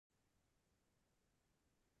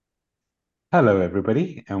Hello,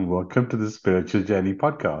 everybody, and welcome to the Spiritual Journey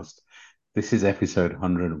podcast. This is episode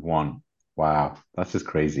 101. Wow, that's just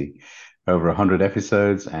crazy. Over 100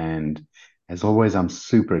 episodes, and as always, I'm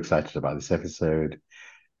super excited about this episode.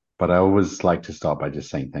 But I always like to start by just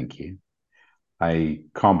saying thank you. I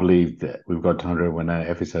can't believe that we've got 101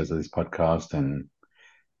 episodes of this podcast and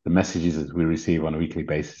the messages that we receive on a weekly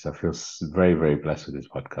basis. I feel very, very blessed with this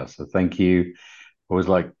podcast. So thank you. Always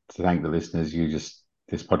like to thank the listeners.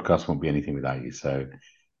 This podcast won't be anything without you. So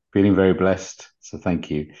feeling very blessed. So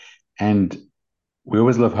thank you. And we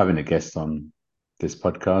always love having a guest on this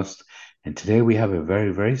podcast. And today we have a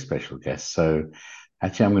very, very special guest. So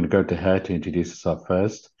actually, I'm going to go to her to introduce herself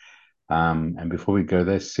first. And before we go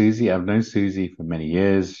there, Suzy, I've known Suzy for many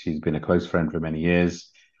years. She's been a close friend for many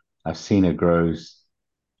years. I've seen her grow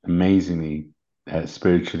amazingly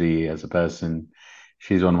spiritually as a person.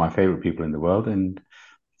 She's one of my favorite people in the world. And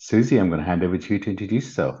Suzy, I'm going to hand over to you to introduce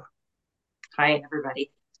yourself. Hi,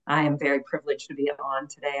 everybody. I am very privileged to be on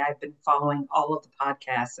today. I've been following all of the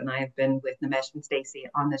podcasts and I have been with Nimesh and Stacy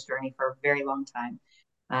on this journey for a very long time.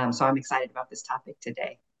 So I'm excited about this topic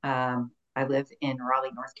today. I live in Raleigh,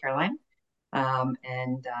 North Carolina. Yeah,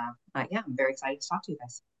 I'm very excited to talk to you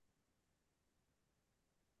guys.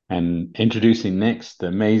 And introducing next, the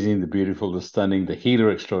amazing, the beautiful, the stunning, the healer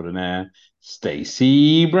extraordinaire,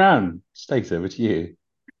 Stacey Brown. Stacey, over to you.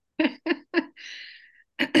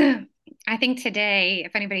 I think today,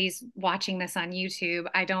 if anybody's watching this on YouTube,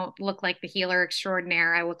 I don't look like the healer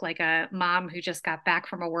extraordinaire. I look like a mom who just got back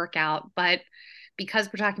from a workout. But because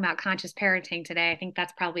we're talking about conscious parenting today, I think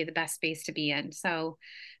that's probably the best space to be in. So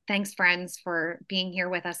thanks, friends, for being here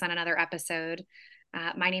with us on another episode.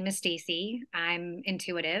 My name is Stacy. I'm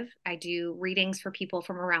intuitive. I do readings for people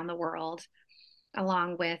from around the world,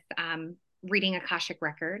 along with reading Akashic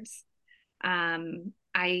records.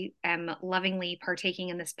 I am lovingly partaking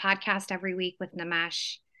in this podcast every week with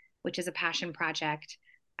Namesh, which is a passion project.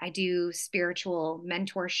 I do spiritual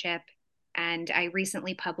mentorship, and I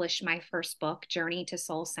recently published my first book, Journey to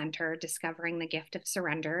Soul Center Discovering the Gift of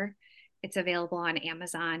Surrender. It's available on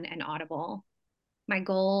Amazon and Audible. My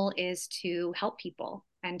goal is to help people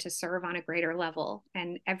and to serve on a greater level.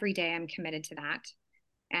 And every day I'm committed to that.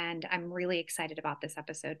 And I'm really excited about this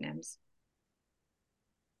episode, Nims.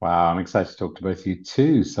 Wow, I'm excited to talk to both of you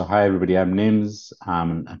too. So, hi everybody, I'm Nims.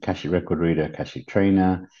 I'm a Akashic record reader, Akashic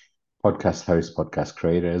trainer, podcast host, podcast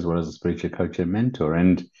creator, as well as a spiritual coach and mentor.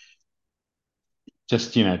 And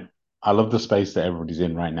just, I love the space that everybody's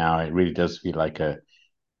in right now. It really does feel like a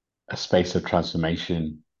space of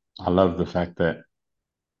transformation. I love the fact that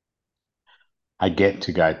I get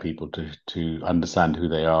to guide people to understand who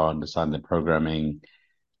they are, understand their programming,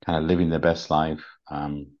 kind of living their best life.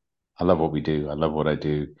 I love what we do. I love what I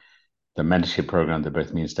do. The mentorship program that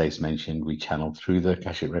both me and Stace mentioned, we channel through the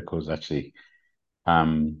Akashic Records actually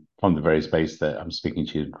from the very space that I'm speaking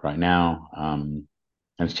to you right now. And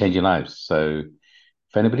it's changing lives. So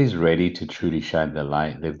if anybody's ready to truly shine their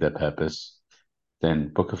light, live their purpose,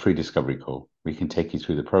 then book a free discovery call. We can take you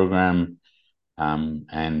through the program.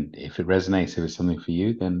 And if it resonates, if it's something for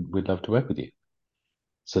you, then we'd love to work with you.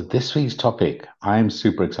 So this week's topic, I am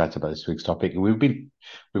super excited about this week's topic.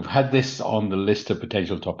 We've had this on the list of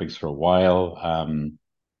potential topics for a while,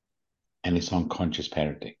 and it's on conscious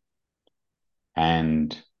parenting.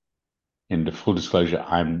 And in the full disclosure,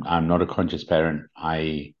 I'm not a conscious parent.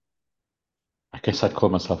 I guess I'd call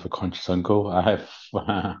myself a conscious uncle. I have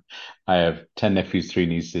I have 10 nephews, three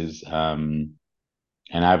nieces, and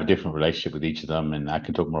I have a different relationship with each of them, and I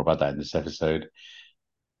can talk more about that in this episode.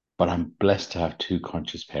 But I'm blessed to have two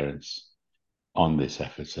conscious parents on this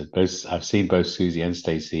effort. So both I've seen both Suzy and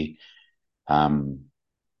Stacy um,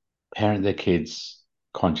 parent their kids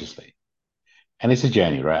consciously, and it's a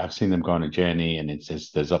journey, right? I've seen them go on a journey, and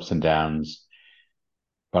there's ups and downs.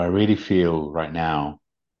 But I really feel right now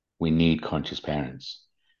we need conscious parents,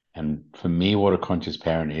 and for me, what a conscious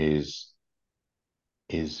parent is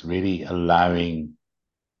really allowing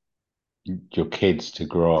your kids to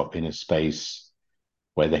grow up in a space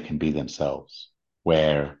where they can be themselves,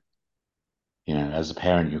 where as a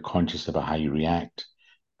parent, you're conscious about how you react,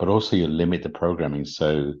 but also you limit the programming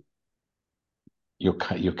so your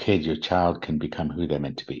child can become who they're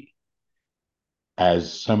meant to be.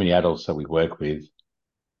 As so many adults that we work with,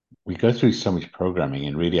 we go through so much programming,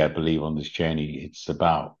 and really, I believe on this journey, it's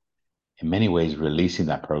about, in many ways, releasing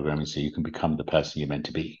that programming so you can become the person you're meant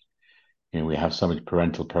to be. We have so much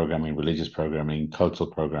parental programming, religious programming,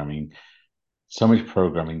 cultural programming, so much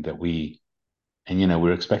programming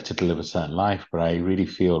we're expected to live a certain life. But I really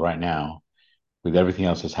feel right now, with everything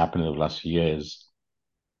else that's happened over the last few years,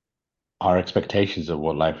 our expectations of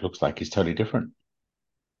what life looks like is totally different.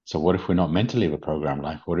 So what if we're not meant to live a program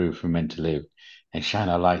life? What if we're meant to live and shine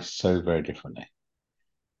our light so very differently?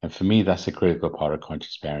 And for me, that's a critical part of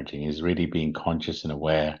conscious parenting, is really being conscious and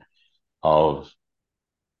aware of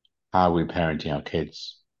how we're parenting our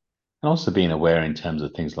kids, and also being aware in terms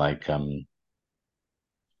of things like, are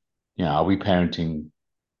we parenting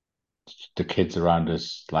the kids around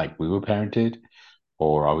us like we were parented,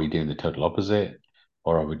 or are we doing the total opposite,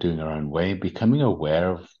 or are we doing our own way? Becoming aware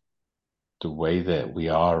of the way that we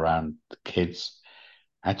are around the kids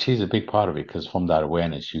actually is a big part of it, because from that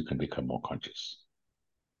awareness, you can become more conscious.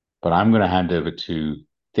 But I'm going to hand over to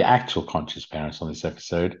the actual conscious parents on this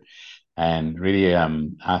episode and really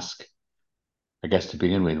ask, I guess, to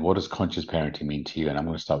begin with, what does conscious parenting mean to you? And I'm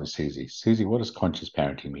going to start with Suzy. Suzy, what does conscious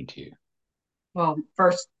parenting mean to you? Well,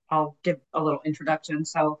 first, I'll give a little introduction.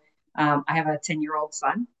 So, I have a 10-year-old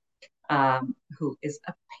son who is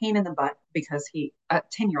a pain in the butt because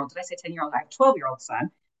 10-year-old, did I say 10-year-old? I have a 12-year-old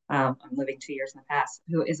son. I'm living 2 years in the past,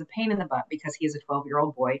 who is a pain in the butt because he is a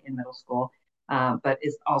 12-year-old boy in middle school, but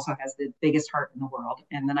is also has the biggest heart in the world.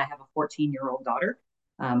 And then I have a 14-year-old daughter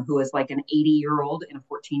who is like an 80-year-old in a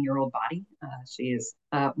 14-year-old body. She is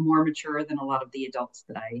more mature than a lot of the adults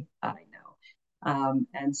that I know.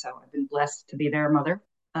 And so I've been blessed to be their mother.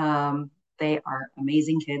 They are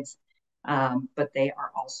amazing kids, but they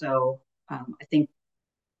are also, I think,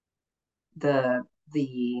 the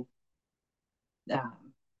um,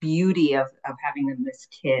 beauty of having them as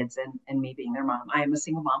kids and me being their mom. I am a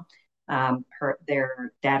single mom.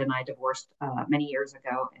 Their dad and I divorced many years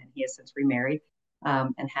ago, and he has since remarried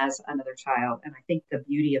and has another child. And I think the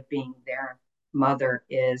beauty of being their mother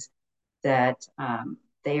is that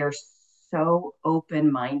they are so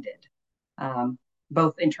open-minded, um,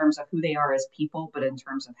 both in terms of who they are as people, but in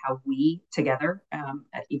terms of how we together,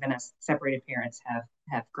 even as separated parents,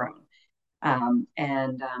 have grown.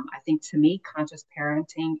 I think, to me, conscious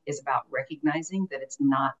parenting is about recognizing that it's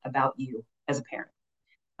not about you as a parent.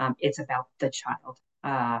 It's about the child.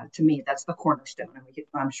 To me, that's the cornerstone. And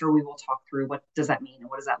I'm sure we will talk through what does that mean and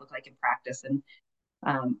what does that look like in practice, and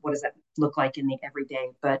what does that look like in the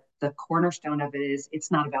everyday. But the cornerstone of it is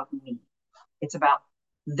it's not about me. It's about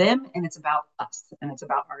them, and it's about us, and it's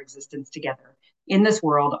about our existence together in this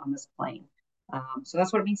world on this plane. So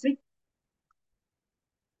that's what it means to me.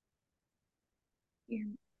 You're,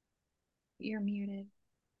 you're muted.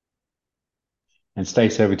 And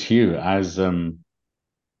Stacey, over to you. As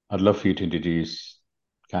I'd love for you to introduce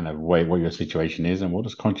kind of what your situation is, and what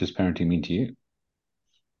does conscious parenting mean to you?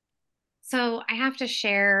 So I have to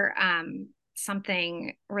share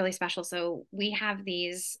something really special. So we have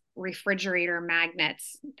these refrigerator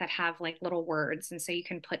magnets that have like little words, and so you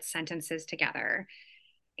can put sentences together.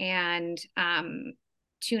 And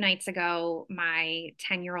 2 nights ago, my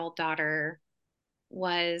 10-year-old daughter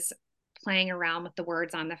was playing around with the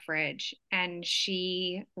words on the fridge, and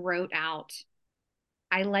she wrote out,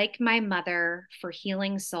 "I like my mother for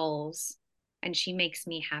healing souls, and she makes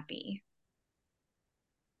me happy."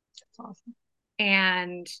 That's awesome.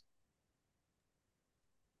 And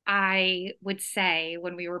I would say,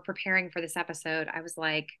 when we were preparing for this episode, I was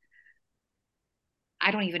like,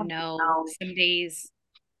 I don't even know some days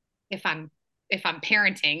if I'm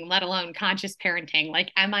parenting, let alone conscious parenting.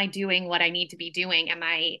 Like, am I doing what I need to be doing? Am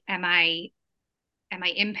I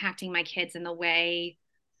impacting my kids in the way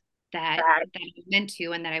that I meant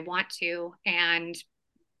to and that I want to? And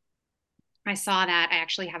I saw that. I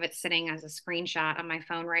actually have it sitting as a screenshot on my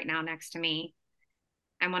phone right now next to me.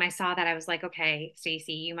 And when I saw that, I was like, okay,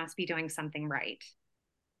 Stacey, you must be doing something right.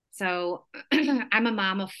 So I'm a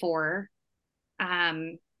mom of four.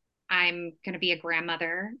 Um, I'm going to be a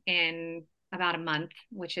grandmother in about a month,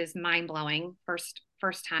 which is mind blowing. First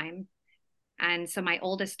time. And so my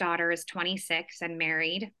oldest daughter is 26 and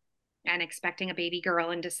married and expecting a baby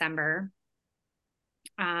girl in December.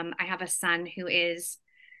 I have a son who is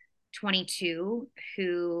 22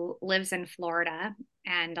 who lives in Florida,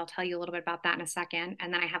 and I'll tell you a little bit about that in a second.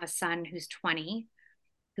 And then I have a son who's 20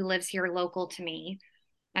 who lives here local to me.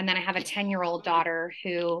 And then I have a 10-year-old daughter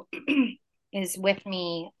who is with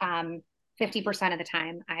me 50% of the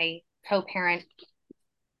time. I co parent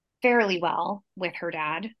fairly well with her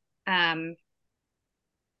dad. Um,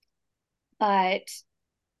 but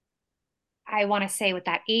I want to say, with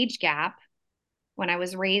that age gap, when I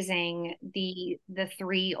was raising the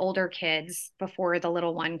three older kids before the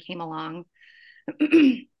little one came along,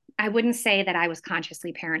 I wouldn't say that I was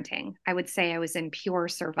consciously parenting. I would say I was in pure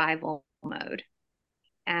survival mode.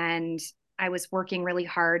 And I was working really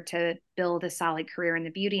hard to build a solid career in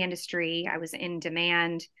the beauty industry. I was in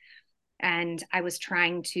demand, and I was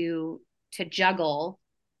trying to juggle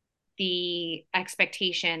the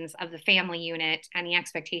expectations of the family unit and the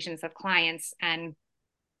expectations of clients. And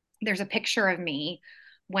there's a picture of me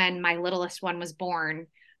when my littlest one was born,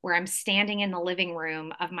 where I'm standing in the living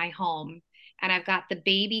room of my home and I've got the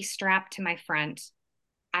baby strapped to my front.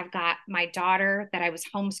 I've got my daughter that I was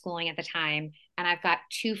homeschooling at the time, and I've got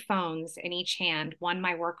two phones in each hand, one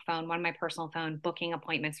my work phone, one my personal phone, booking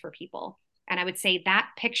appointments for people. And I would say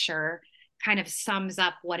that picture kind of sums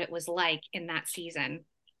up what it was like in that season.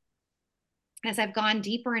 As I've gone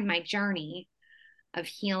deeper in my journey of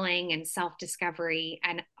healing and self-discovery,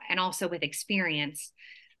 and also with experience,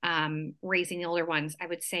 raising the older ones, I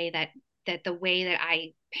would say that the way that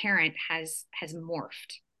I parent has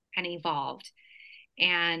morphed and evolved.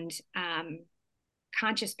 And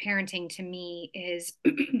conscious parenting to me is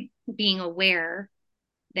being aware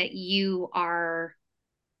that you are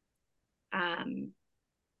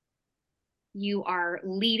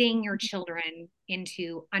leading your children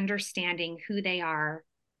into understanding who they are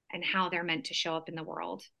and how they're meant to show up in the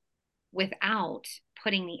world, without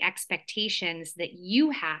putting the expectations that you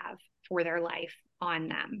have for their life on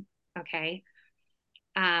them. Okay.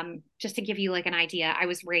 Just to give you like an idea, I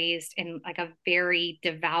was raised in like a very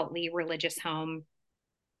devoutly religious home.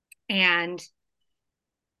 And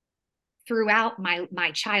throughout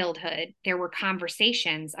my childhood, there were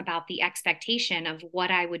conversations about the expectation of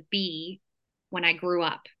what I would be when I grew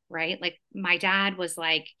up, right? Like my dad was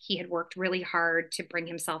like, he had worked really hard to bring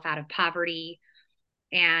himself out of poverty.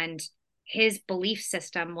 And his belief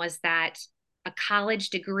system was that a college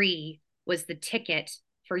degree was the ticket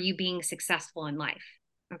for you being successful in life.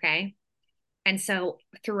 Okay. And so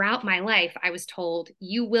throughout my life, I was told,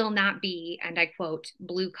 you will not be, and I quote,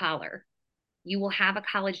 blue collar. You will have a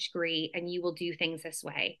college degree and you will do things this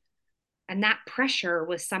way. And that pressure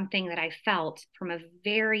was something that I felt from a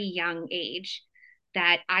very young age,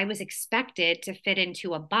 that I was expected to fit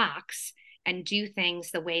into a box and do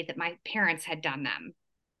things the way that my parents had done them.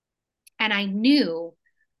 And I knew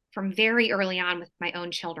from very early on with my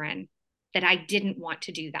own children that I didn't want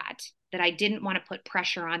to do that, that I didn't want to put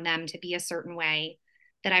pressure on them to be a certain way,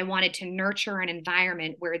 that I wanted to nurture an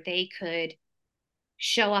environment where they could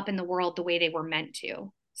show up in the world the way they were meant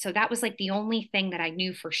to. So that was like the only thing that I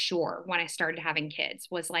knew for sure when I started having kids,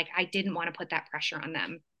 was like, I didn't want to put that pressure on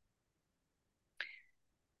them.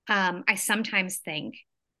 I sometimes think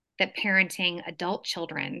that parenting adult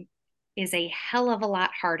children is a hell of a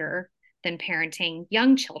lot harder than parenting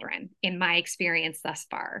young children, in my experience thus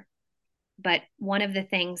far. But one of the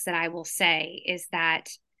things that I will say is that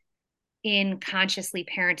in consciously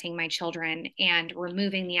parenting my children and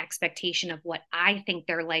removing the expectation of what I think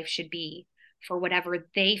their life should be for whatever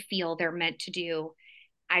they feel they're meant to do,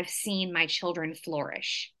 I've seen my children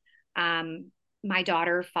flourish. My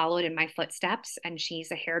daughter followed in my footsteps, and she's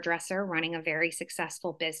a hairdresser running a very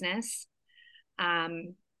successful business.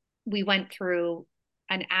 We went through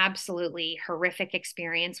an absolutely horrific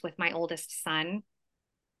experience with my oldest son,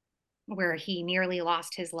 where he nearly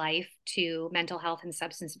lost his life to mental health and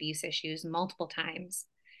substance abuse issues multiple times.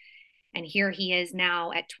 And here he is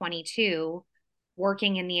now at 22,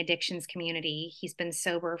 working in the addictions community. He's been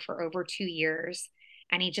sober for over 2 years,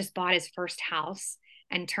 and he just bought his first house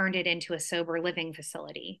and turned it into a sober living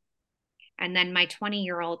facility. And then my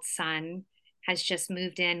 20-year-old son has just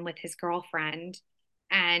moved in with his girlfriend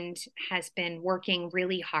and has been working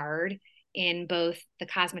really hard in both the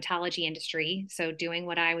cosmetology industry, so doing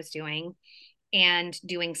what I was doing, and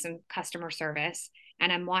doing some customer service.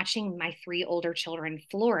 And I'm watching my 3 older children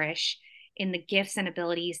flourish in the gifts and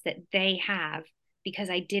abilities that they have, because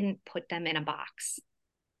I didn't put them in a box.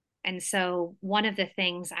 And so one of the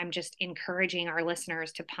things I'm just encouraging our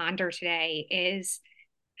listeners to ponder today is,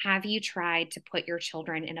 have you tried to put your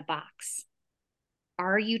children in a box?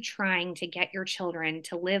 Are you trying to get your children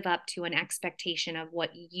to live up to an expectation of what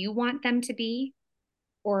you want them to be?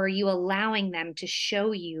 Or are you allowing them to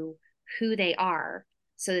show you who they are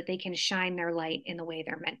so that they can shine their light in the way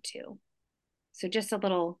they're meant to? So just a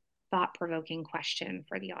little thought-provoking question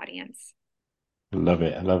for the audience. I love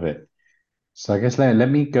it. I love it. So I guess let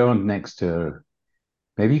me go on next to,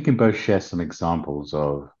 maybe you can both share some examples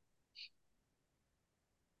of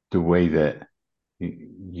the way that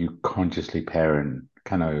you consciously parent,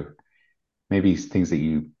 kind of maybe things that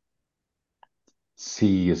you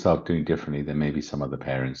see yourself doing differently than maybe some other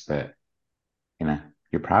parents that,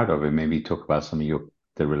 you're proud of, and maybe talk about some of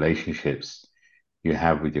the relationships you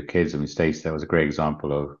have with your kids. I mean, Stacey, that was a great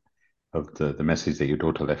example of the message that your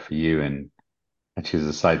daughter left for you. And actually, as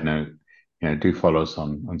a side note, do follow us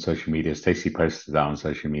on social media. Stacey posted that on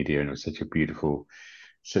social media, and it was such a beautiful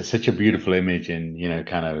image. And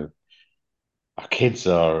kind of, our kids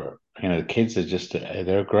are the kids are just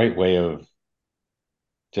they're a great way of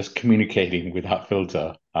just communicating without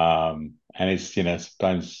filter. And it's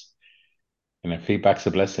sometimes feedback's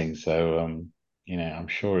a blessing. So I'm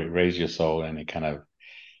sure it raised your soul and it kind of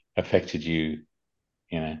affected you,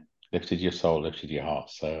 you know, lifted your soul, lifted your heart.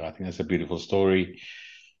 So I think that's a beautiful story.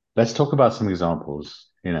 Let's talk about some examples.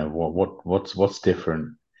 What's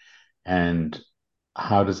different, and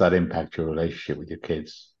how does that impact your relationship with your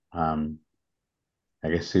kids? I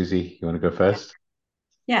guess Suzy, you want to go Yeah, first?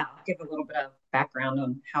 yeah. I'll give a little bit of background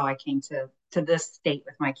on how I came to this state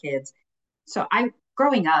with my kids. So I,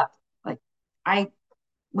 growing up, like I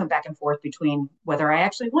went back and forth between whether I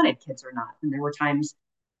actually wanted kids or not. And there were times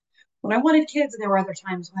when I wanted kids, and there were other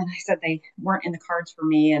times when I said they weren't in the cards for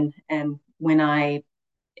me. And when I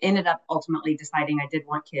ended up ultimately deciding I did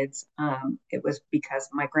want kids, it was because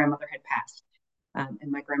my grandmother had passed.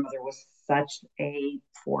 And my grandmother was such a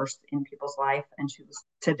force in people's life. And she was,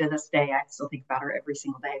 to this day, I still think about her every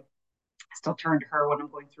single day. I still turn to her when I'm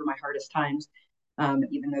going through my hardest times,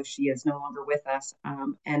 even though she is no longer with us.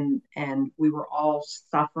 And we were all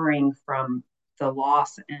suffering from the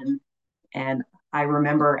loss. And I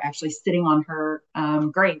remember actually sitting on her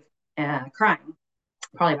grave crying,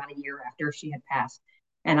 probably about a year after she had passed.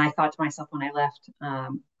 And I thought to myself when I left,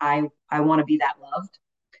 I want to be that loved.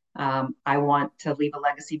 I want to leave a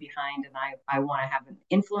legacy behind, and I want to have an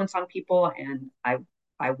influence on people, and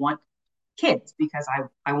I want kids because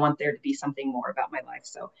I want there to be something more about my life.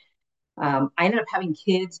 So I ended up having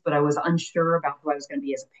kids, but I was unsure about who I was going to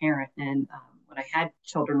be as a parent. And when I had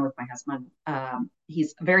children with my husband,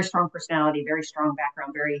 he's a very strong personality, very strong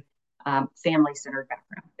background, very family centered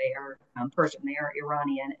background. They are Persian, they are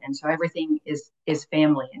Iranian, and so everything is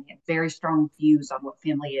family. And he had very strong views on what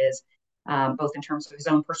family is, both in terms of his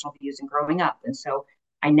own personal views and growing up. And so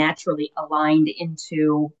I naturally aligned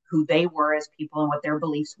into who they were as people and what their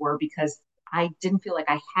beliefs were because I didn't feel like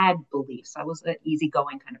I had beliefs. I was an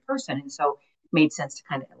easygoing kind of person. And so it made sense to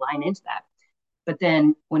kind of align into that. But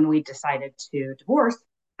then when we decided to divorce,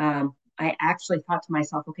 I actually thought to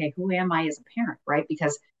myself, okay, who am I as a parent, right?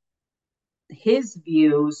 Because his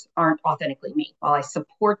views aren't authentically me. While I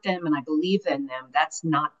support them and I believe in them, that's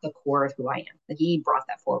not the core of who I am. He brought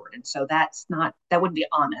that forward. And so that would be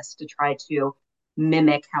honest to try to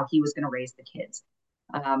mimic how he was going to raise the kids.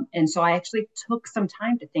 And so I actually took some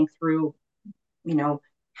time to think through, you know,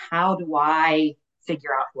 how do I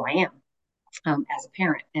figure out who I am as a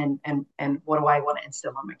parent, and what do I want to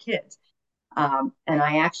instill on my kids? And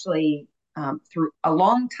I actually, through a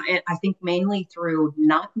long time, I think mainly through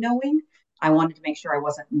not knowing, I wanted to make sure I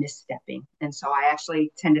wasn't misstepping. And so I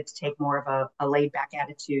actually tended to take more of a laid back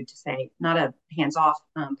attitude to say, not a hands off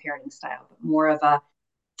parenting style, but more of a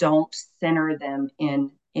don't center them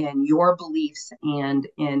in your beliefs and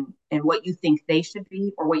in what you think they should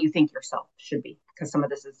be or what you think yourself should be, because some of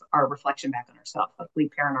this is our reflection back on ourselves. Like we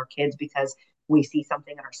parent our kids because we see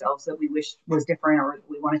something in ourselves that we wish was different or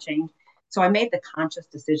we want to change. So I made the conscious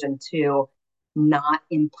decision to not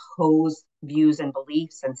impose views and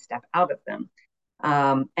beliefs and step out of them.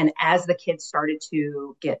 And as the kids started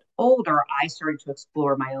to get older, I started to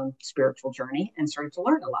explore my own spiritual journey and started to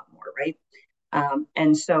learn a lot more, right?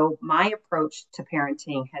 And so my approach to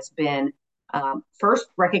parenting has been first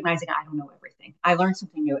recognizing I don't know everything. I learn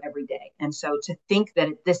something new every day. And so to think that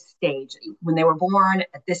at this stage, when they were born,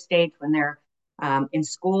 at this stage, when they're in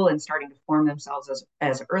school and starting to form themselves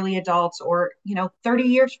as early adults, or 30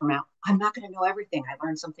 years from now, I'm not going to know everything. I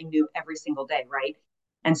learn something new every single day, right?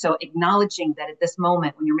 And so acknowledging that at this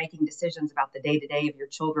moment, when you're making decisions about the day to day of your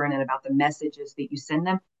children and about the messages that you send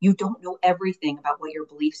them, you don't know everything about what your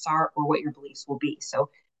beliefs are or what your beliefs will be. So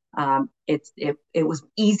it was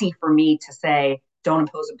easy for me to say, don't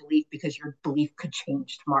impose a belief because your belief could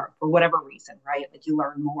change tomorrow for whatever reason, right? Like you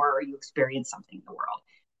learn more or you experience something in the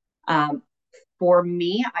world. For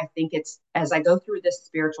me, I think it's as I go through this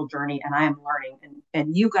spiritual journey and I am learning,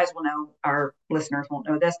 and you guys will know, our listeners won't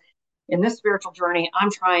know this, in this spiritual journey, I'm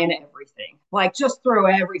trying everything. Like just throw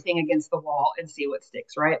everything against the wall and see what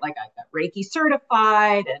sticks, right? Like I got Reiki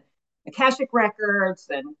certified and Akashic records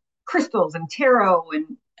and crystals and tarot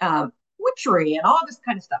and witchery and all this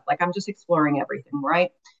kind of stuff. Like I'm just exploring everything, right?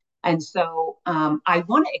 And so I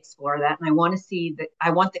want to explore that, and I want to see that. I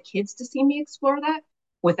want the kids to see me explore that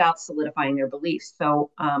without solidifying their beliefs.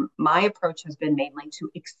 So my approach has been mainly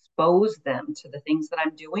to expose them to the things that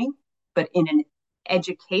I'm doing, but in an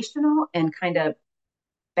educational and kind of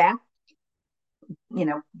back,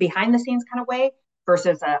 behind the scenes kind of way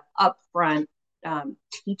versus a upfront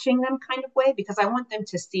teaching them kind of way, because I want them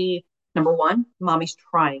to see, number one, mommy's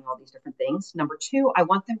trying all these different things. Number two, I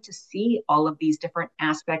want them to see all of these different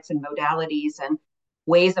aspects and modalities and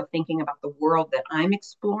ways of thinking about the world that I'm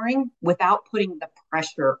exploring without putting the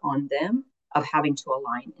pressure on them of having to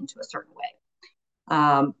align into a certain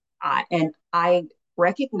way. And I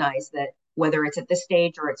recognize that whether it's at this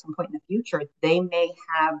stage or at some point in the future, they may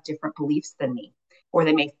have different beliefs than me, or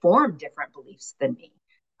they may form different beliefs than me.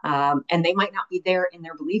 And they might not be there in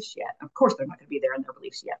their beliefs yet. Of course, they're not going to be there in their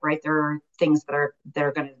beliefs yet, right? There are things that are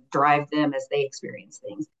going to drive them as they experience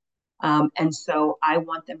things. And so I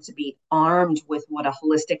want them to be armed with what a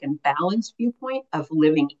holistic and balanced viewpoint of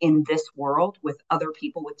living in this world with other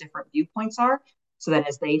people with different viewpoints are, so that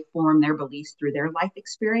as they form their beliefs through their life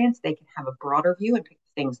experience, they can have a broader view and pick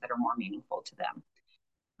things that are more meaningful to them.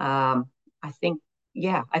 I think,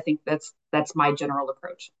 I think that's my general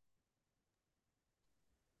approach.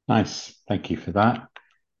 Nice. Thank you for that.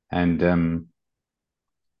 And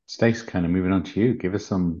Stace, kind of moving on to you, give us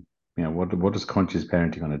some, what does conscious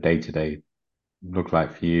parenting on a day-to-day look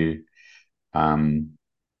like for you?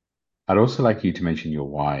 I'd also like you to mention your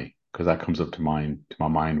why, because that comes up to my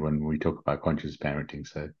mind when we talk about conscious parenting.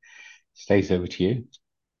 So, Stace, over to you.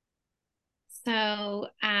 So,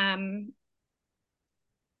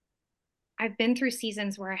 I've been through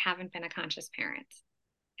seasons where I haven't been a conscious parent.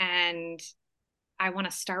 And I want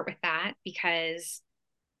to start with that because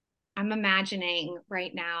I'm imagining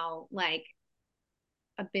right now, like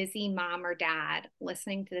a busy mom or dad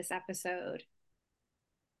listening to this episode,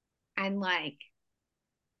 and like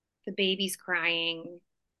the baby's crying.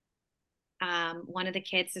 One of the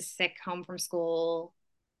kids is sick home from school,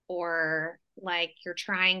 or like you're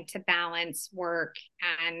trying to balance work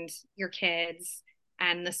and your kids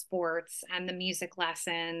and the sports and the music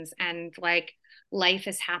lessons, and like life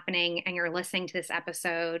is happening, and you're listening to this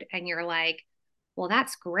episode and you're like, well,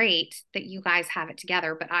 that's great that you guys have it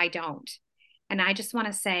together, but I don't. And I just want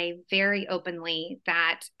to say very openly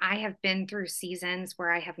that I have been through seasons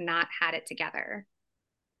where I have not had it together.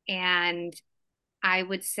 And I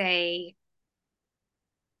would say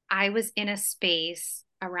I was in a space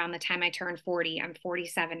around the time I turned 40, I'm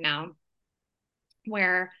 47 now,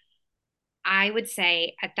 where I would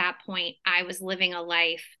say at that point, I was living a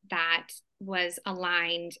life that was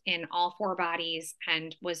aligned in all four bodies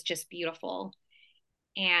and was just beautiful.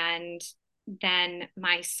 And then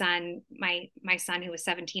my son, my son who was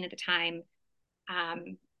 17 at the time,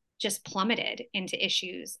 just plummeted into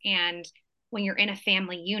issues. And when you're in a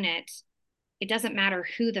family unit, it doesn't matter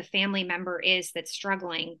who the family member is that's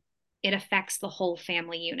struggling, it affects the whole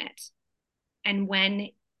family unit. And when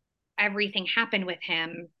everything happened with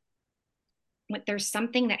him, there's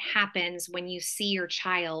something that happens when you see your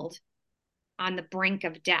child on the brink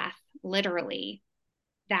of death, literally,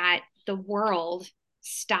 that the world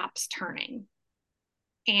stops turning.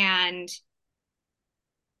 And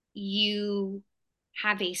you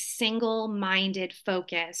have a single-minded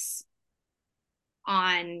focus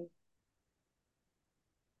on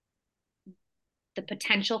the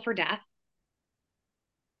potential for death,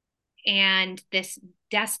 and this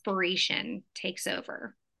desperation takes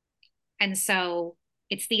over. And so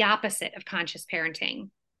it's the opposite of conscious parenting.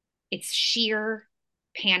 It's sheer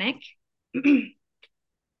panic,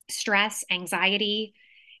 stress, anxiety.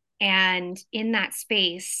 And in that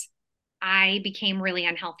space, I became really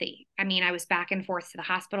unhealthy. I mean, I was back and forth to the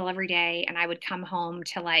hospital every day, and I would come home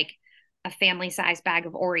to like a family size bag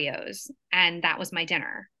of Oreos, and that was my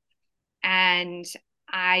dinner. And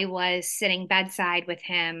I was sitting bedside with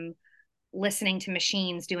him, listening to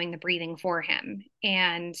machines doing the breathing for him.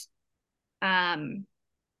 And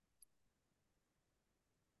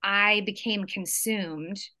I became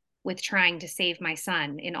consumed with trying to save my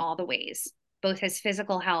son in all the ways, both his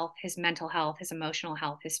physical health, his mental health, his emotional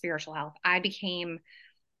health, his spiritual health. I became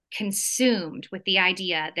consumed with the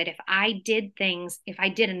idea that if I did things, if I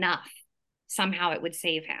did enough, somehow it would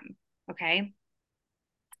save him. Okay.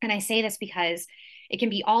 And I say this because it can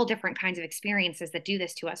be all different kinds of experiences that do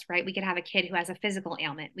this to us, right? We could have a kid who has a physical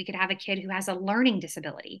ailment. We could have a kid who has a learning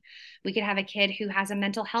disability. We could have a kid who has a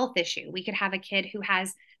mental health issue. We could have a kid who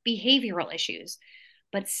has behavioral issues.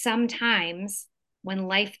 But sometimes when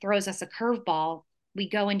life throws us a curveball, we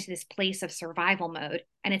go into this place of survival mode,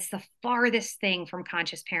 and it's the farthest thing from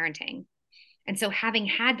conscious parenting. And so having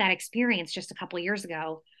had that experience just a couple of years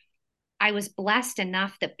ago, I was blessed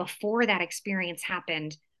enough that before that experience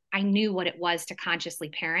happened, I knew what it was to consciously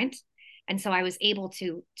parent. And so I was able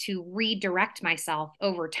to redirect myself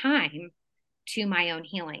over time to my own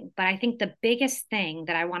healing. But I think the biggest thing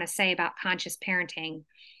that I want to say about conscious parenting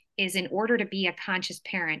is, in order to be a conscious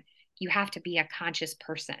parent, you have to be a conscious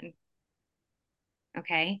person.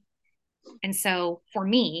 Okay. And so for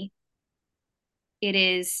me, it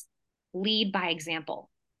is lead by example.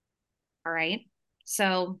 All right.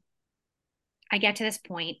 So I get to this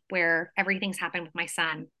point where everything's happened with my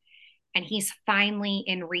son, and he's finally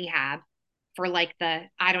in rehab for like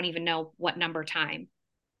I don't even know what number time.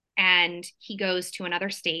 And he goes to another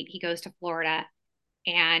state, he goes to Florida,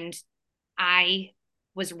 and I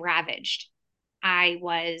was ravaged. I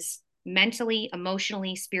was mentally,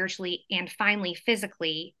 emotionally, spiritually, and finally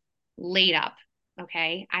physically laid up.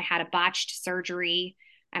 Okay. I had a botched surgery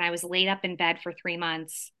and I was laid up in bed for 3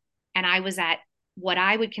 months. And I was at what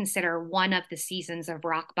I would consider one of the seasons of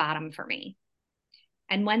rock bottom for me.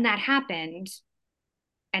 And when that happened,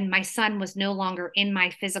 and my son was no longer in my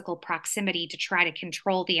physical proximity to try to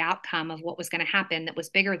control the outcome of what was going to happen that was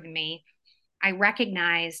bigger than me, I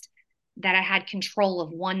recognized that I had control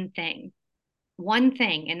of one thing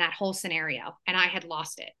in that whole scenario, and I had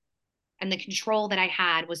lost it. And the control that I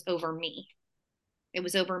had was over me. It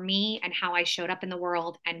was over me and how I showed up in the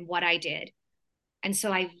world and what I did. And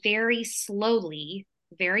so I very slowly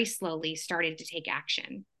started to take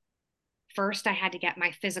action. First, I had to get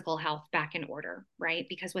my physical health back in order, right?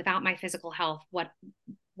 Because without my physical health, what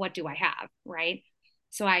do I have, right?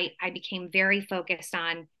 So I became very focused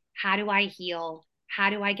on how do I heal? How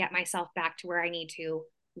do I get myself back to where I need to?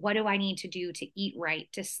 What do I need to do to eat right,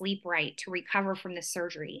 to sleep right, to recover from the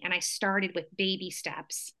surgery? And I started with baby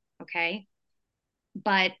steps, okay?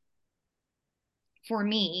 But for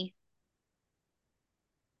me,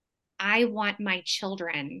 I want my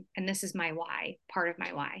children, and this is my why, part of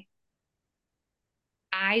my why.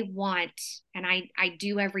 I want, and I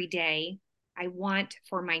do every day, I want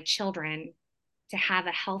for my children to have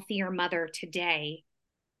a healthier mother today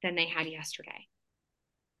than they had yesterday.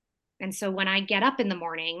 And so when I get up in the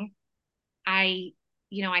morning, I'm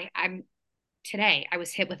today, I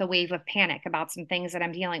was hit with a wave of panic about some things that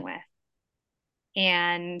I'm dealing with.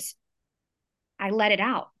 And I let it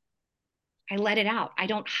out. I let it out. I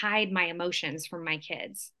don't hide my emotions from my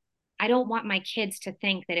kids. I don't want my kids to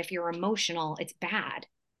think that if you're emotional, it's bad,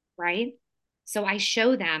 right? So I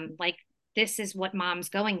show them like this is what mom's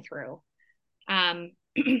going through.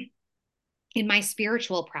 In my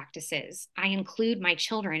spiritual practices, I include my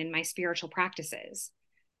children in my spiritual practices.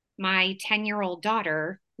 My 10-year-old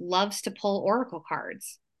daughter loves to pull oracle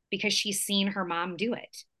cards because she's seen her mom do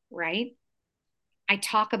it, right? I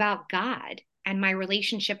talk about God and my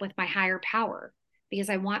relationship with my higher power because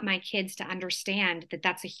I want my kids to understand that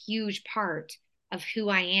that's a huge part of who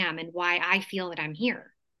I am and why I feel that I'm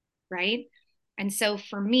here, right? And so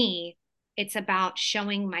for me, it's about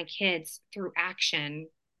showing my kids through action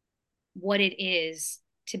what it is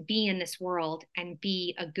to be in this world and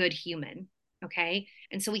be a good human. Okay.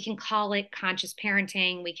 And so we can call it conscious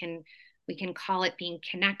parenting. We can call it being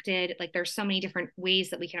connected. Like there's so many different ways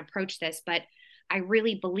that we can approach this, but I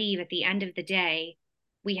really believe at the end of the day,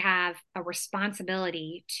 we have a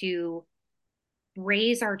responsibility to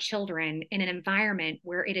raise our children in an environment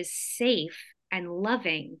where it is safe and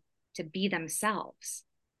loving to be themselves,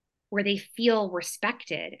 where they feel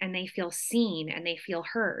respected and they feel seen and they feel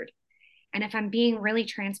heard. And if I'm being really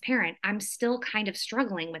transparent, I'm still kind of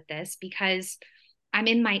struggling with this because I'm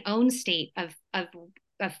in my own state of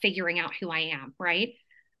figuring out who I am, right?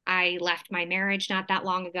 I left my marriage not that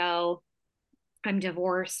long ago. I'm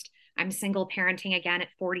divorced. I'm single parenting again at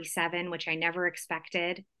 47, which I never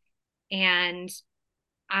expected. And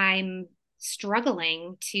I'm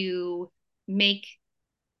struggling to make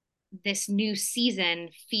this new season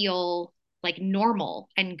feel like normal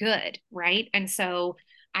and good, right? And so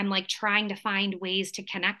I'm like trying to find ways to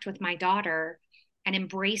connect with my daughter and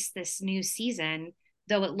embrace this new season,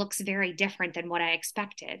 though it looks very different than what I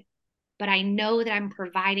expected. But I know that I'm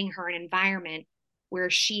providing her an environment where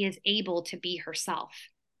she is able to be herself.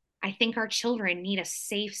 I think our children need a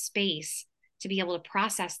safe space to be able to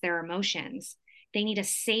process their emotions. They need a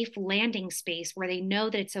safe landing space where they know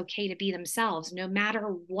that it's okay to be themselves, no matter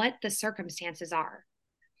what the circumstances are.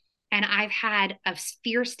 And I've had a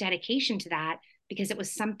fierce dedication to that because it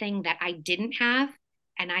was something that I didn't have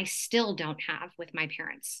and I still don't have with my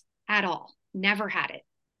parents at all. Never had it.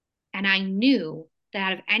 And I knew that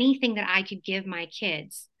out of anything that I could give my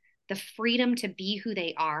kids, the freedom to be who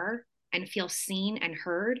they are and feel seen and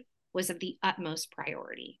heard was of the utmost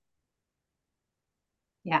priority.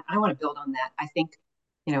 Yeah, I want to build on that. I think,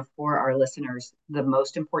 for our listeners, the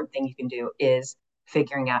most important thing you can do is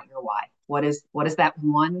figuring out your why. What is that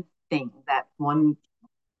one thing, that one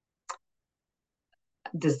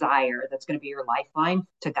desire that's going to be your lifeline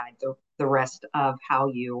to guide the rest of how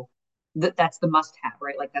that's the must have,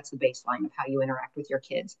 right? Like that's the baseline of how you interact with your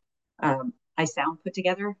kids. I sound put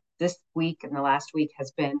together. This week and the last week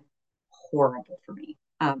has been horrible for me.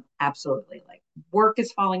 Absolutely. Like work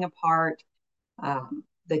is falling apart.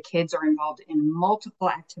 The kids are involved in multiple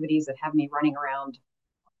activities that have me running around,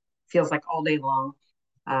 feels like all day long.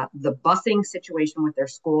 The busing situation with their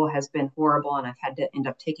school has been horrible, and I've had to end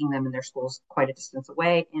up taking them in their schools quite a distance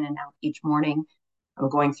away, in and out each morning. I'm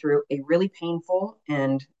going through a really painful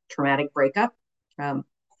and traumatic breakup,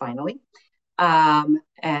 finally. And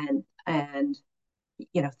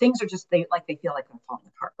you know, things are just they feel like I'm falling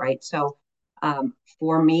apart, right? So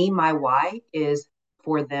for me, my why is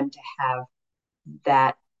for them to have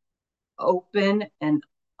that open and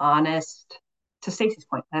honest, to Stacey's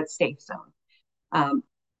point, that safe zone. Um,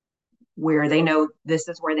 where they know this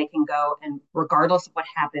is where they can go, and regardless of what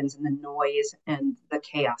happens and the noise and the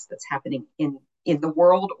chaos that's happening in the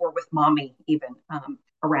world or with mommy even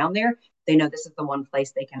around there, they know this is the one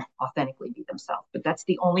place they can authentically be themselves. But that's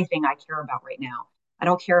the only thing I care about right now. I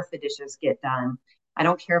don't care if the dishes get done. I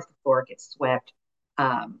don't care if the floor gets swept.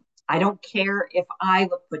 I don't care if I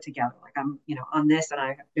look put together, like I'm, you know, on this and I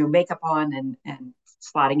have no makeup on and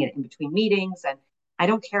slotting it in between meetings. And I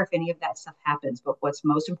don't care if any of that stuff happens, but what's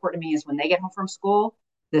most important to me is when they get home from school,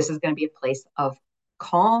 this is going to be a place of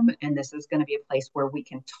calm, and this is going to be a place where we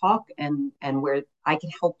can talk and where I can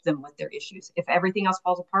help them with their issues. If everything else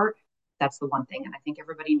falls apart, that's the one thing. And I think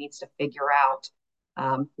everybody needs to figure out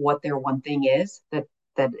what their one thing is that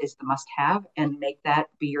is the must have, and make that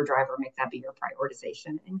be your driver, make that be your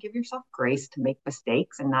prioritization, and give yourself grace to make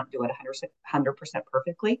mistakes and not do it 100%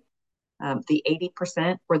 perfectly. The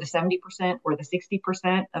 80% or the 70% or the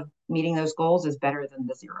 60% of meeting those goals is better than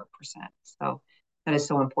the 0%. So that is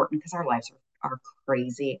so important, because our lives are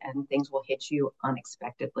crazy and things will hit you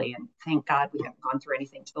unexpectedly. And thank God we haven't gone through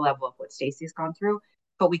anything to the level of what Stacey's gone through,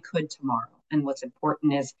 but we could tomorrow. And what's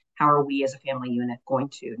important is, how are we as a family unit going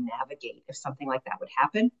to navigate if something like that would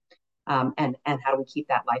happen? And how do we keep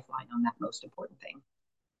that lifeline on that most important thing?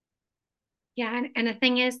 Yeah. And the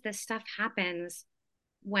thing is, this stuff happens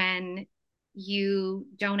when you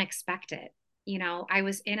don't expect it. You know, I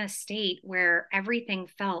was in a state where everything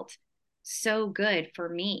felt so good for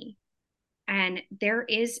me. And there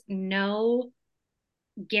is no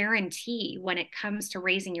guarantee when it comes to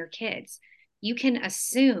raising your kids. You can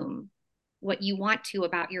assume what you want to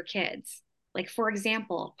about your kids. Like, for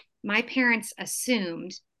example, my parents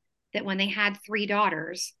assumed that when they had three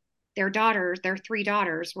daughters, their three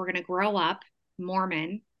daughters were going to grow up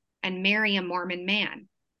Mormon and marry a Mormon man.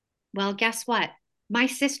 Well, guess what? My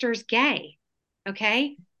sister's gay.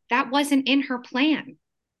 Okay. That wasn't in her plan.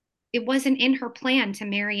 It wasn't in her plan to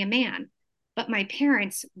marry a man. But my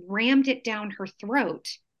parents rammed it down her throat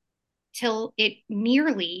till it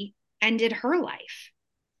nearly ended her life,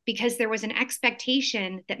 because there was an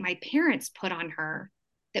expectation that my parents put on her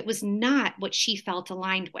that was not what she felt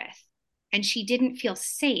aligned with. And she didn't feel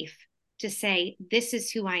safe to say, this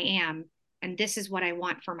is who I am and this is what I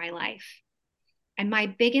want for my life. And my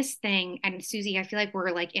biggest thing, and Suzy, I feel like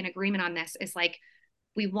we're like in agreement on this, is like,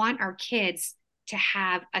 we want our kids to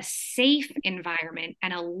have a safe environment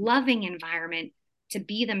and a loving environment to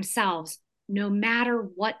be themselves, no matter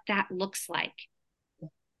what that looks like.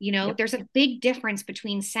 You know, Yep. there's a big difference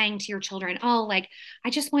between saying to your children, oh, like, I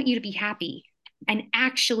just want you to be happy, and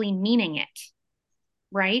actually meaning it,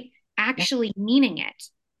 right? Yep. Actually meaning it.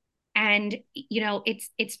 And, you know,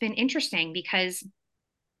 it's been interesting because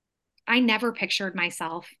I never pictured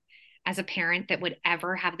myself as a parent that would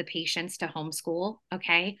ever have the patience to homeschool.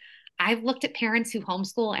 Okay. I've looked at parents who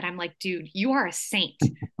homeschool and I'm like, dude, you are a saint,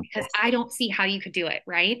 because I don't see how you could do it.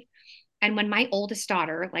 Right. And when my oldest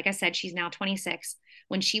daughter, like I said, she's now 26,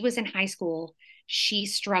 when she was in high school, she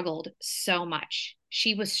struggled so much.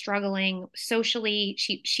 She was struggling socially.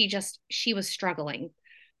 She was struggling.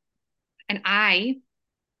 And I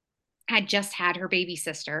had just had her baby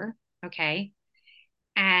sister. Okay.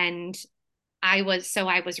 And I was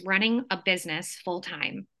running a business full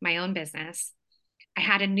time, my own business. I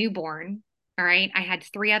had a newborn. All right. I had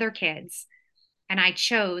three other kids, and I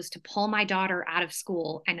chose to pull my daughter out of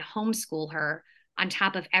school and homeschool her on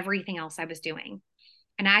top of everything else I was doing.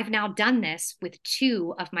 And I've now done this with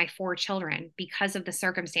two of my four children because of the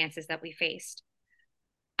circumstances that we faced.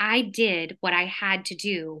 I did what I had to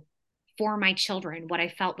do for my children, what I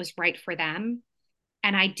felt was right for them.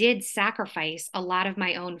 And I did sacrifice a lot of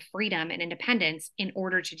my own freedom and independence in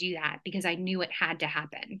order to do that, because I knew it had to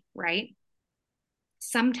happen, right?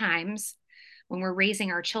 Sometimes when we're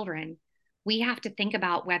raising our children, we have to think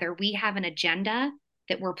about whether we have an agenda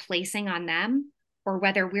that we're placing on them, or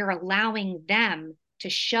whether we're allowing them to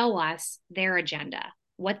show us their agenda,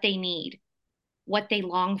 what they need, what they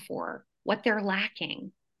long for, what they're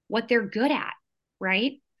lacking, what they're good at,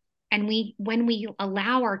 right? And when we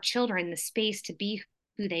allow our children the space to be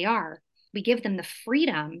who they are, we give them the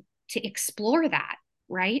freedom to explore that.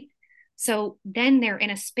 right? So then they're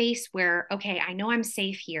in a space where, okay, I know I'm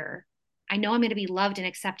safe here. I know I'm going to be loved and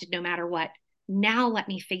accepted no matter what. Now let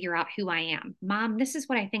me figure out who I am. Mom, this is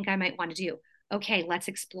what I think I might want to do. Okay, let's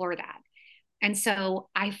explore that. And so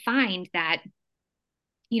I find that,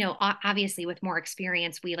 obviously with more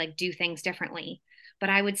experience, we like do things differently. But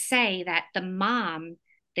I would say that the mom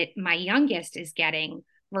that my youngest is getting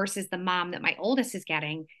versus the mom that my oldest is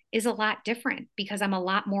getting is a lot different because I'm a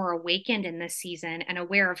lot more awakened in this season and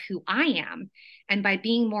aware of who I am. And by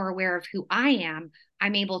being more aware of who I am,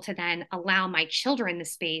 I'm able to then allow my children the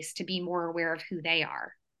space to be more aware of who they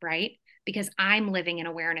are, right? Because I'm living in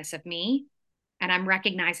awareness of me and I'm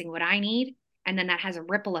recognizing what I need. And then that has a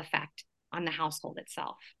ripple effect on the household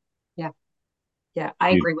itself. Yeah. Yeah,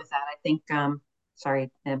 I You, agree with that. I think, sorry,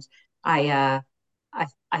 Nibs. I, uh,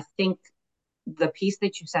 I think the piece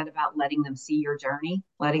that you said about letting them see your journey,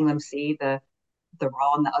 letting them see the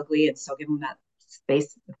raw and the ugly, and still giving them that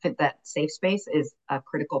space, that safe space, is a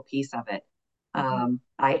critical piece of it. I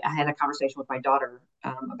had a conversation with my daughter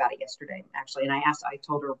about it yesterday, actually, and I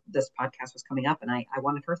told her this podcast was coming up, and I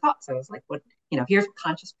wanted her thoughts. I was like, "What, here's what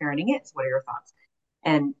conscious parenting is. What are your thoughts?"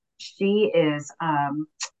 And she is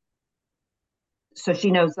so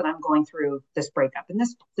she knows that I'm going through this breakup, and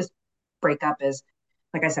this breakup is,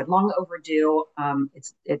 like I said, long overdue.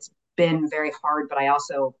 It's been very hard, but I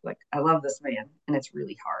also, like, I love this man, and it's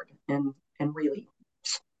really hard, and really,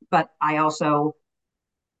 but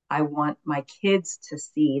I want my kids to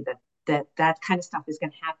see that kind of stuff is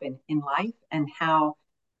going to happen in life, and how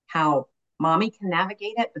mommy can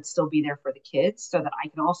navigate it but still be there for the kids, so that I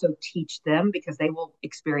can also teach them, because they will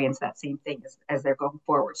experience that same thing as they're going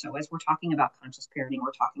forward. So as we're talking about conscious parenting,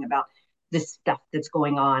 we're talking about this stuff that's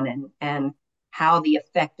going on, and how the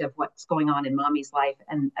effect of what's going on in mommy's life,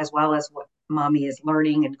 and as well as what mommy is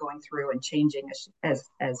learning and going through and changing as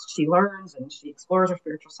she learns and she explores her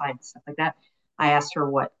spiritual side and stuff like that. I asked her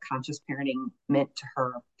what conscious parenting meant to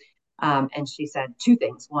her. And she said two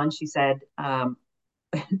things. One, she said, I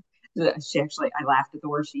laughed at the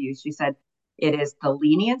word she used. She said, it is the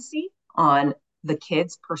leniency on the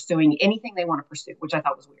kids pursuing anything they want to pursue, which I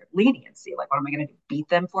thought was weird. Leniency, like, what am I going to do? Beat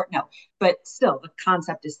them for it? No, but still, the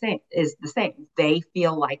concept is the same. They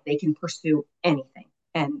feel like they can pursue anything,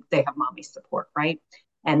 and they have mommy's support, right?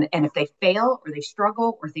 And if they fail or they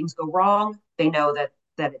struggle or things go wrong, they know that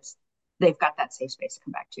they've got that safe space to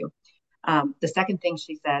come back to. The second thing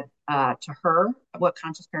she said to her, what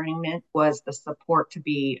conscious parenting meant, was the support to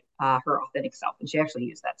be her authentic self. And she actually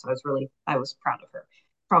used that. So I was proud of her,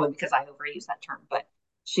 probably because I overused that term. But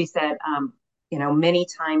she said, many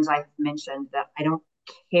times I've mentioned that I don't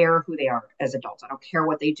care who they are as adults. I don't care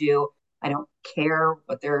what they do. I don't care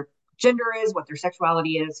what their gender is, what their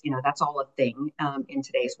sexuality is. That's all a thing in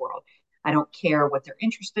today's world. I don't care what they're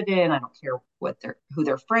interested in. I don't care who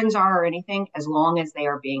their friends are or anything, as long as they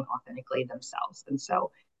are being authentically themselves. And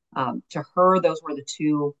so, to her, those were the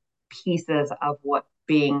two pieces of what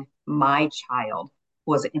being my child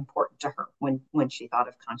was important to her when she thought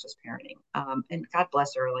of conscious parenting. And God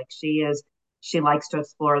bless her, like, she likes to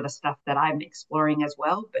explore the stuff that I'm exploring as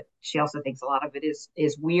well, but she also thinks a lot of it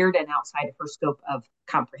is weird and outside of her scope of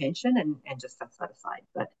comprehension, and just sets that aside.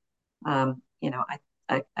 But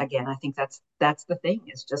again, I think that's the thing,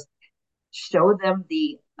 is just show them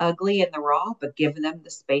the ugly and the raw, but give them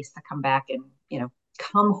the space to come back and,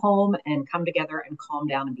 come home and come together and calm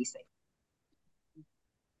down and be safe.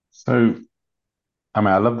 so, I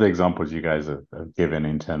mean, I love the examples you guys have given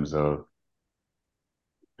in terms of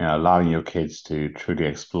allowing your kids to truly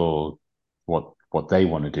explore what they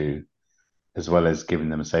want to do, as well as giving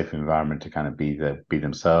them a safe environment to kind of be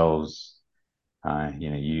themselves.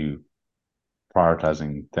 You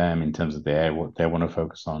prioritizing them in terms of what they want to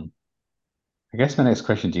focus on. I guess my next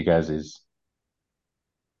question to you guys is,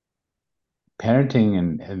 parenting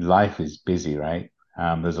and life is busy, right?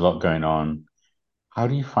 There's a lot going on. How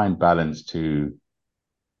do you find balance to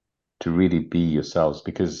really be yourselves?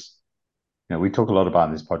 Because we talk a lot about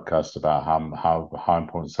in this podcast about how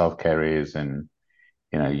important self-care is, and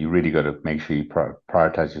you really got to make sure you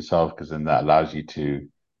prioritize yourself, because then that allows you to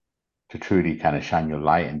truly kind of shine your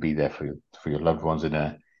light and be there for your loved ones in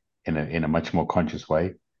a much more conscious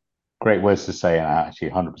way. Great words to say, and I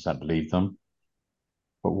actually 100% believe them.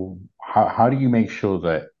 But how do you make sure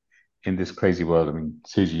that in this crazy world? I mean,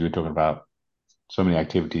 Suzy, you were talking about so many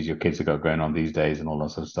activities your kids have got going on these days and all that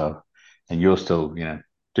sort of stuff, and you're still,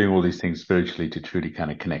 doing all these things spiritually to truly kind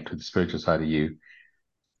of connect with the spiritual side of you.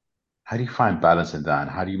 How do you find balance in that? And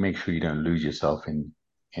how do you make sure you don't lose yourself in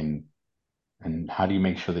and how do you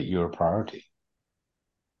make sure that you're a priority?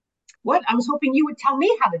 What? I was hoping you would tell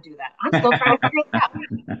me how to do that. I'm still trying to figure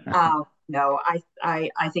it out. no,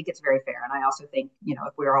 I think it's very fair. And I also think,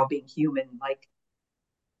 if we're all being human, like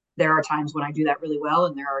there are times when I do that really well,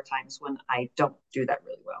 and there are times when I don't do that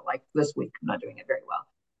really well. Like this week, I'm not doing it very well.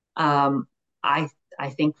 Um, I I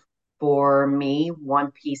think for me,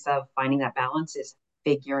 one piece of finding that balance is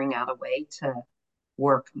figuring out a way to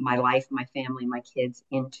work my life, my family, my kids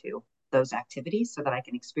into those activities so that I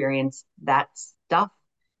can experience that stuff,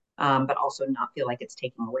 but also not feel like it's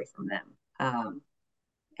taking away from them.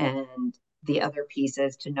 And the other piece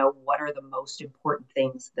is to know what are the most important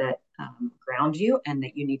things that ground you and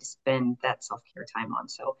that you need to spend that self-care time on.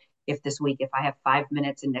 So if this week, if I have 5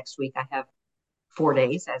 minutes and next week I have 4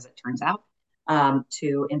 days, as it turns out,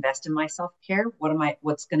 to invest in my self-care,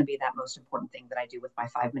 what's going to be that most important thing that I do with my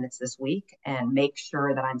 5 minutes this week, and make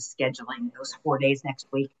sure that I'm scheduling those 4 days next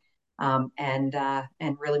week, and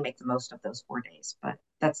really make the most of those 4 days. But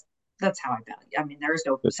that's how I value. I mean, there is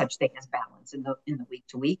no such thing as balance in the week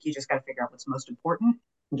to week. You just got to figure out what's most important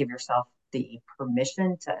and give yourself the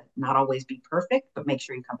permission to not always be perfect, but make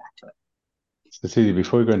sure you come back to it. So, Suzy,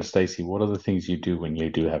 before we go into Stacey, what are the things you do when you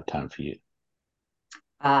do have time for you?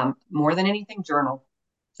 More than anything, journal.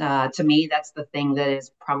 To me, that's the thing that is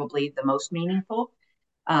probably the most meaningful.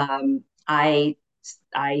 Um, I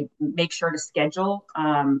I make sure to schedule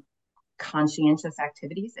conscientious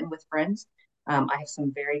activities and with friends. I have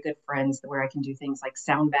some very good friends where I can do things like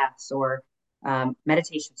sound baths or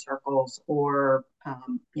meditation circles or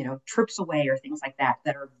trips away or things like that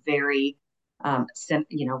that are very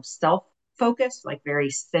self focused, like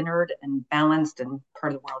very centered and balanced and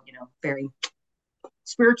part of the world, very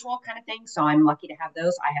spiritual kind of thing. So I'm lucky to have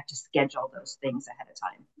those. I have to schedule those things ahead of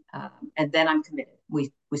time, and then I'm committed.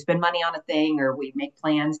 We spend money on a thing or we make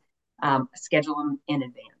plans, schedule them in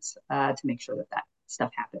advance to make sure that that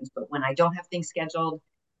stuff happens. But when I don't have things scheduled,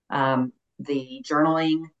 the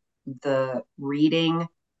journaling, the reading,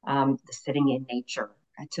 the sitting in nature,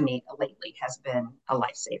 to me lately has been a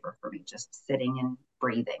lifesaver for me. Just sitting and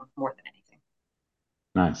breathing more than anything.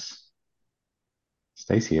 Nice.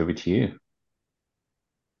 Stacey, over to you.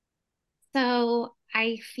 So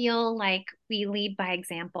I feel like we lead by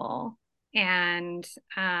example. And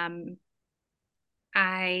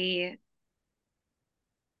I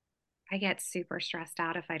I get super stressed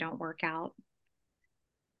out if I don't work out.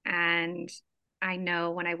 And I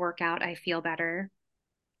know when I work out, I feel better.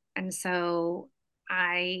 And so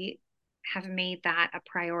I have made that a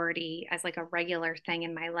priority as like a regular thing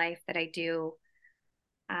in my life that I do,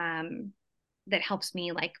 um, that helps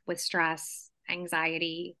me like with stress,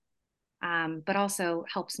 anxiety, but also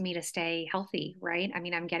helps me to stay healthy, right? I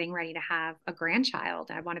mean, I'm getting ready to have a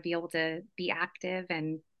grandchild. I want to be able to be active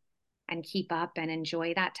and keep up and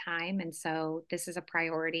enjoy that time. And so this is a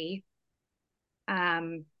priority.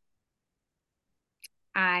 Um,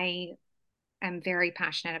 I am very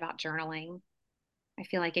passionate about journaling. I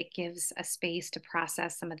feel like it gives a space to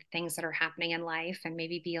process some of the things that are happening in life and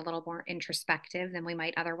maybe be a little more introspective than we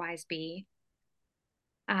might otherwise be.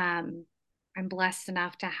 Um, I'm blessed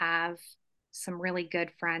enough to have some really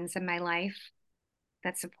good friends in my life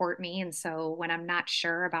that support me. And so when I'm not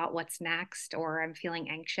sure about what's next or I'm feeling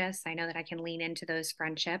anxious, I know that I can lean into those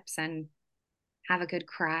friendships and have a good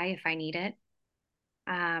cry if I need it.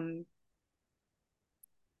 Um,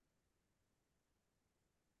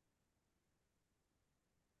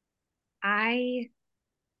 I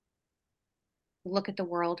look at the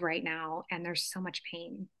world right now and there's so much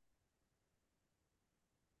pain.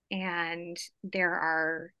 And there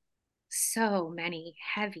are so many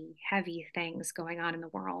heavy, heavy things going on in the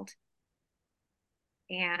world.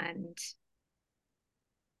 And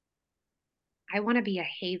I want to be a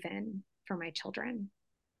haven for my children.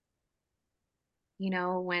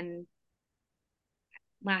 When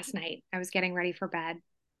last night I was getting ready for bed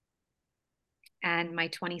and my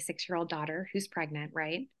 26-year-old daughter, who's pregnant,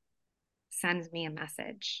 right, sends me a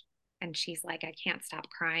message. And she's like, I can't stop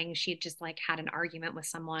crying. She had just like had an argument with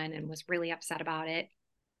someone and was really upset about it.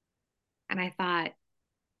 And I thought,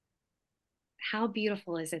 how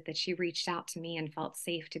beautiful is it that she reached out to me and felt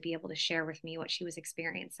safe to be able to share with me what she was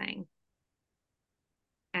experiencing?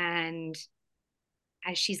 And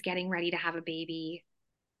as she's getting ready to have a baby,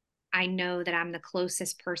 I know that I'm the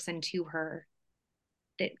closest person to her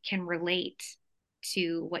that can relate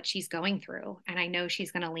to what she's going through. And I know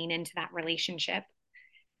she's going to lean into that relationship.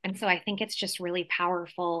 And so I think it's just really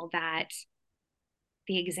powerful that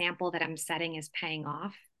the example that I'm setting is paying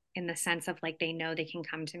off in the sense of like they know they can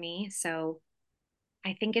come to me. So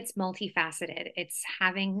I think it's multifaceted. It's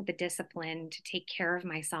having the discipline to take care of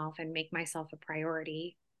myself and make myself a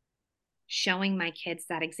priority, showing my kids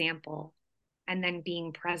that example, and then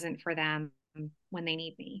being present for them when they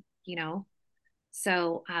need me, you know?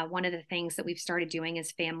 So one of the things that we've started doing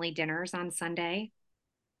is family dinners on Sunday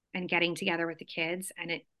and getting together with the kids.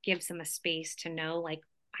 And it gives them a space to know, like,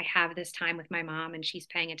 I have this time with my mom and she's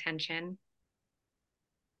paying attention.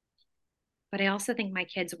 But I also think my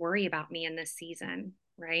kids worry about me in this season,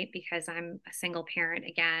 right? Because I'm a single parent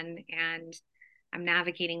again and I'm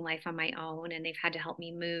navigating life on my own and they've had to help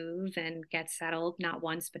me move and get settled, not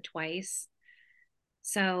once, but twice.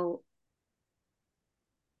 So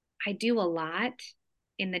I do a lot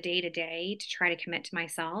in the day to day to try to commit to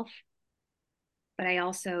myself, but I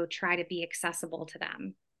also try to be accessible to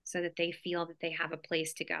them so that they feel that they have a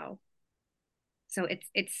place to go. So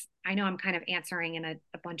it's I know I'm kind of answering in a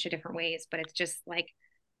bunch of different ways, but it's just like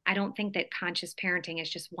I don't think that conscious parenting is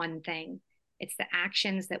just one thing. It's the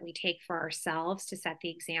actions that we take for ourselves to set the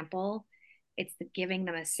example. It's the giving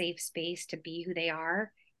them a safe space to be who they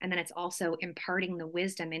are. And then it's also imparting the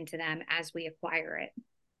wisdom into them as we acquire it.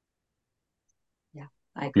 Yeah,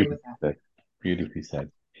 I agree with Beautifully that. said. Beautifully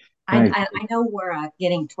said. I, Right. I, I know we're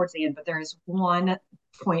getting towards the end, but there is one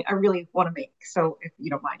point I really want to make. So if you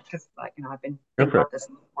don't mind, because I've been Go thinking for it. about this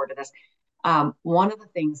and looking forward to this. One of the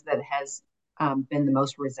things that has been the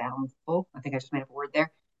most resoundful, I think I just made up a word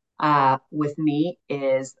there, with me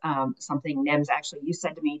is something Nims actually you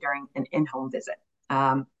said to me during an in-home visit.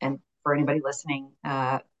 And for anybody listening,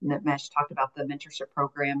 Mesh talked about the mentorship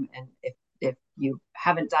program, and if you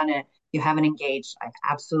haven't done it, you haven't engaged, I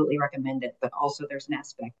absolutely recommend it. But also, there's an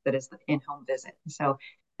aspect that is the in-home visit. So,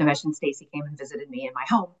 Nimesh and Stacy came and visited me in my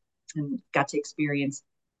home and got to experience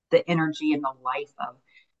the energy and the life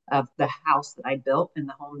of the house that I built and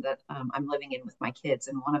the home that I'm living in with my kids.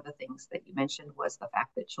 And one of the things that you mentioned was the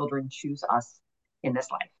fact that children choose us in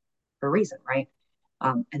this life for a reason, right?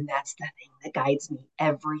 And that's the thing that guides me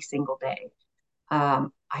every single day.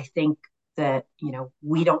 I think that,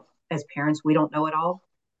 we don't, as parents, we don't know it all.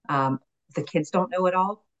 Um, the kids don't know it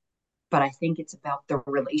all, but I think it's about the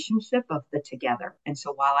relationship of the together. And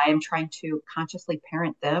so while I am trying to consciously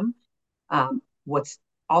parent them, what's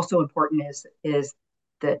also important is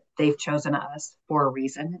that they've chosen us for a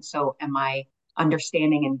reason. And so am I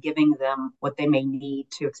understanding and giving them what they may need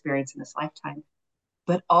to experience in this lifetime,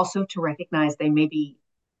 but also to recognize they may be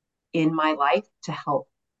in my life to help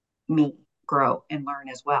me grow and learn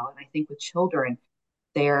as well. And I think with children,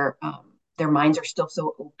 their minds are still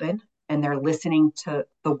so open and they're listening to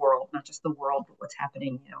the world, not just the world, but what's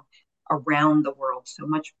happening, around the world so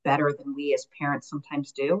much better than we as parents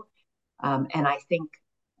sometimes do. And I think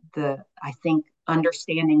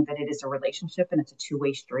understanding that it is a relationship and it's a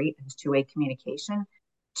two-way street and it's two-way communication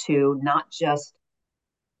to not just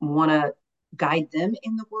want to guide them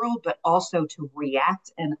in the world, but also to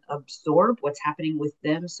react and absorb what's happening with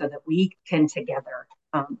them so that we can together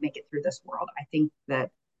make it through this world. I think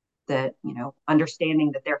that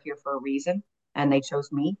understanding that they're here for a reason and they chose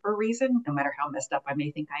me for a reason, no matter how messed up I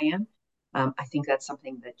may think I am. I think that's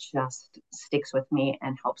something that just sticks with me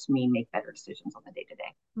and helps me make better decisions on the day to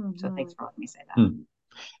day. So Mm-hmm. thanks for letting me say that.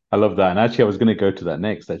 I love that. And actually, I was going to go to that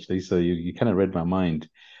next, actually. So you kind of read my mind.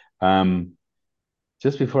 Um,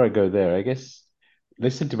 just before I go there, I guess,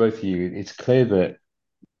 listen to both of you. It's clear that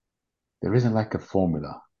there isn't like a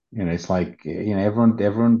formula. It's like,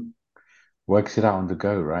 everyone works it out on the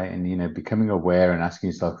go, right? And, becoming aware and asking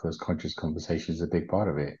yourself those conscious conversations is a big part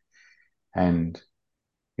of it. And,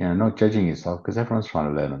 not judging yourself because everyone's trying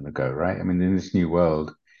to learn on the go, right? I mean, in this new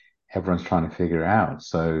world, everyone's trying to figure it out.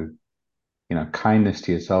 So, kindness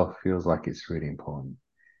to yourself feels like it's really important.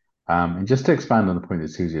 And just to expand on the point that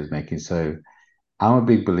Suzy is making, so I'm a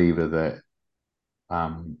big believer that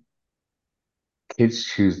um, kids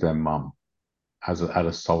choose their mum at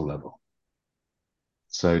a soul level.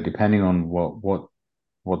 So depending on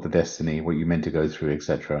what the destiny, what you meant to go through,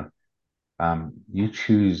 etc., you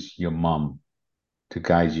choose your mum to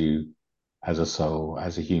guide you as a soul,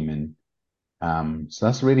 as a human. So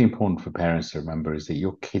that's really important for parents to remember is that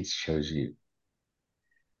your kids chose you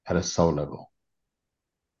at a soul level.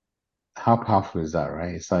 How powerful is that,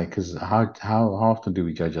 right? It's like because how often do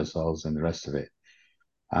we judge ourselves and the rest of it?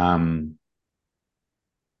 Um,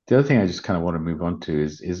 the other thing I just kind of want to move on to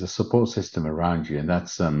is a support system around you, and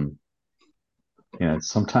that's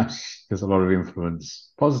sometimes there's a lot of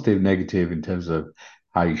influence, positive, negative, in terms of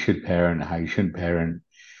how you should parent, how you shouldn't parent.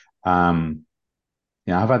 Um,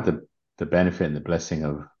 I've had the benefit and the blessing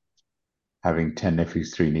of having 10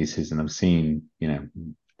 nephews, three nieces, and I've seen,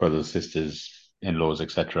 brothers, sisters, in-laws,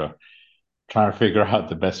 etc., trying to figure out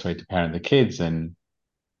the best way to parent the kids. And,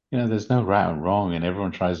 there's no right and wrong, and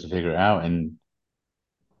everyone tries to figure it out.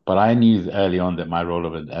 But I knew early on that my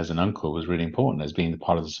role as an uncle was really important as being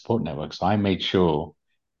part of the support network. So I made sure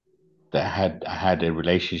that I had a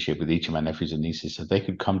relationship with each of my nephews and nieces, so they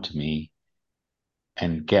could come to me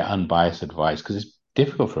and get unbiased advice, because it's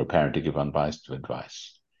difficult for a parent to give unbiased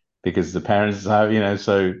advice because the parents have,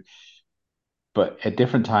 so. But at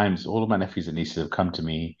different times, all of my nephews and nieces have come to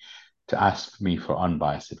me to ask me for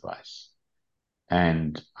unbiased advice.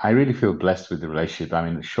 And I really feel blessed with the relationship. I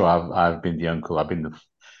mean, sure, I've been the uncle, I've been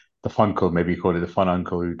the fun uncle, maybe you call it the fun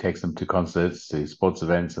uncle who takes them to concerts, to sports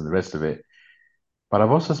events, and the rest of it. But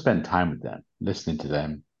I've also spent time with them, listening to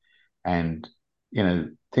them, and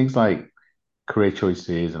things like career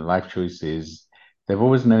choices and life choices. They've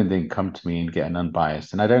always known they can come to me and get an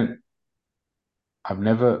unbiased. And I don't. I've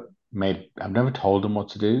never told them what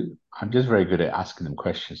to do. I'm just very good at asking them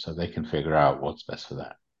questions so they can figure out what's best for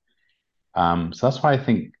them. So that's why I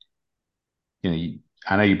think, I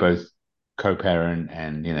know you both co-parent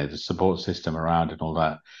and, the support system around and all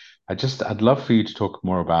that. I'd love for you to talk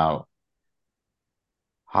more about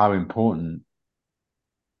how important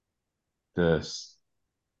the,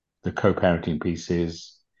 the co-parenting piece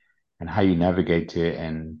is and how you navigate it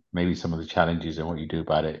and maybe some of the challenges and what you do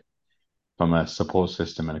about it from a support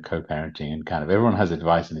system and a co-parenting, and kind of everyone has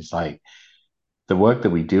advice, and it's like the work that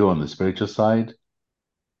we do on the spiritual side.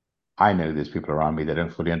 I know there's people around me that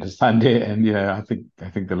don't fully understand it, and I think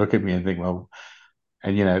they look at me and think, well,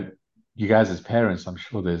 and you guys as parents, I'm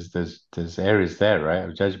sure there's areas there, right,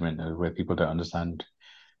 of judgment where people don't understand.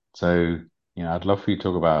 So I'd love for you to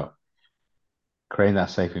talk about creating that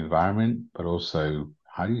safe environment, but also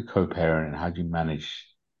how do you co-parent and how do you manage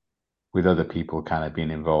with other people kind of being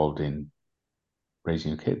involved in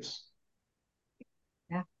raising your kids.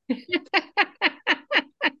 Yeah.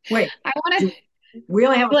 Wait, I want to we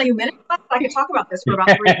only have a like few minutes left. I could talk about this for about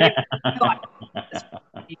 3 years. No, I could talk about this for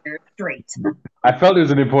 3 years straight. I felt it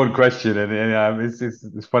was an important question, and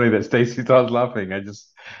it's funny that Stacey starts laughing.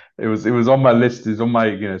 It was on my list. It's on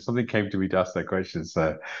my something came to me to ask that question.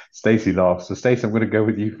 So Stacey laughs. So Stacey, I'm going to go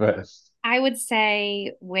with you first. I would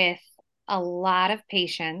say with a lot of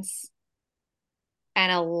patience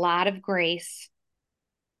and a lot of grace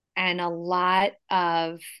and a lot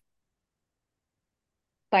of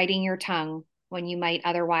biting your tongue when you might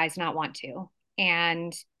otherwise not want to.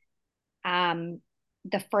 And um,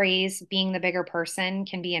 the phrase being the bigger person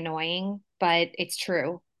can be annoying, but it's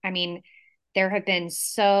true. I mean, there have been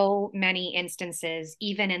so many instances,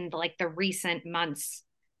 even in like the recent months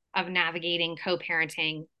of navigating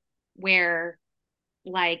co-parenting, where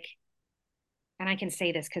like, and I can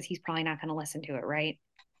say this because he's probably not going to listen to it, right?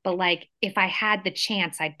 But like, if I had the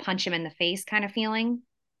chance, I'd punch him in the face kind of feeling.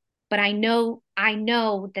 But I know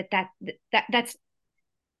that's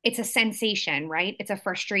it's a sensation, right? It's a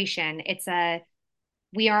frustration.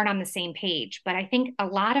 We aren't on the same page. But I think a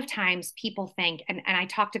lot of times people think, and I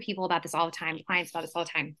talk to people about this all the time, clients about this all the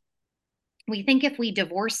time. We think if we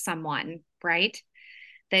divorce someone, right,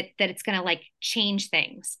 that it's going to like change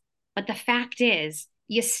things. But the fact is,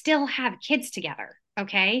 you still have kids together,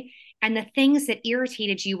 okay? And the things that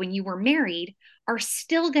irritated you when you were married are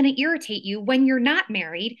still going to irritate you when you're not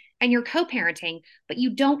married and you're co-parenting, but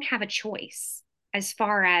you don't have a choice as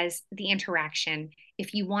far as the interaction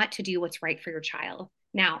if you want to do what's right for your child.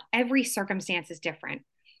 Now, every circumstance is different.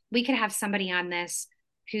 We could have somebody on this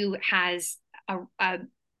who has a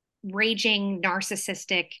raging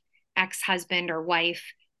narcissistic ex-husband or wife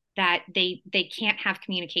that they can't have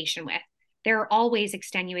communication with. There are always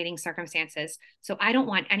extenuating circumstances. So I don't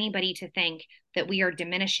want anybody to think that we are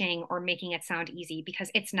diminishing or making it sound easy, because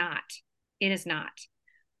it's not. It is not.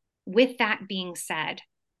 With that being said,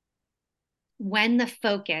 when the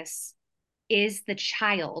focus is the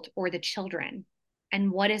child or the children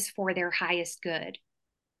and what is for their highest good,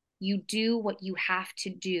 you do what you have to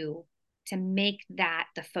do to make that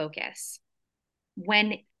the focus.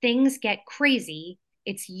 When things get crazy,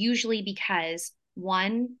 it's usually because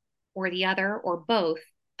one or the other or both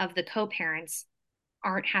of the co-parents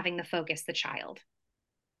aren't having the focus the child.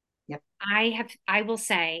 Yep. I will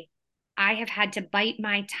say, I have had to bite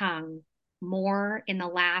my tongue more in the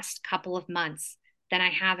last couple of months than I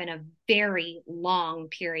have in a very long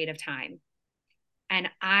period of time. And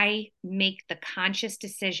I make the conscious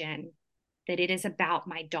decision that it is about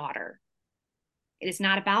my daughter. It is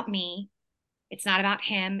not about me. It's not about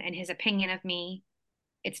him and his opinion of me.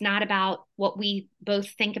 It's not about what we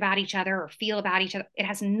both think about each other or feel about each other. It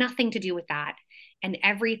has nothing to do with that, and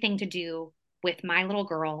everything to do with my little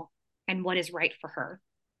girl and what is right for her.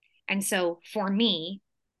 And so for me,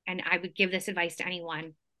 and I would give this advice to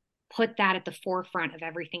anyone, put that at the forefront of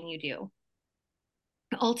everything you do.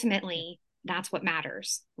 Ultimately, that's what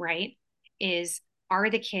matters, right? Is Are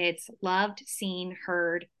the kids loved, seen,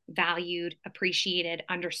 heard, valued, appreciated,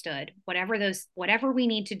 understood? Whatever we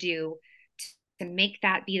need to do to make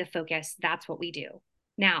that be the focus, that's what we do.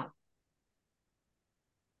 Now,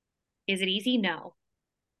 is it easy? No.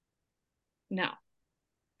 No.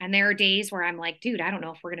 And there are days where I'm like, dude, I don't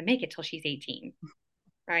know if we're going to make it till she's 18.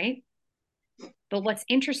 Right. But what's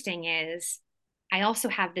interesting is I also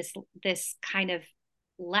have this kind of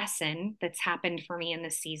lesson that's happened for me in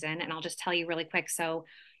this season. And I'll just tell you really quick. So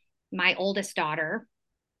my oldest daughter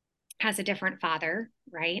has a different father,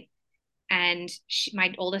 right? And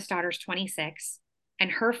my oldest daughter's 26,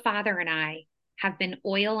 and her father and I have been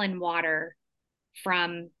oil and water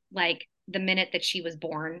from like the minute that she was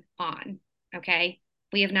born on. Okay.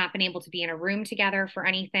 We have not been able to be in a room together for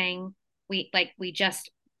anything. We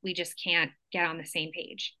just can't get on the same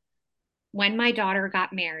page. When my daughter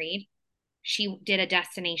got married, she did a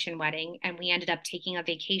destination wedding and we ended up taking a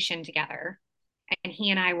vacation together, and he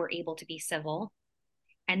and I were able to be civil.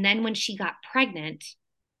 And then when she got pregnant,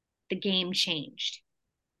 the game changed.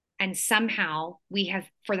 And somehow we have,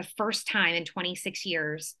 for the first time in 26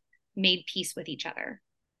 years, made peace with each other.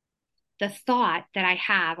 The thought that I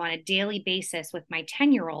have on a daily basis with my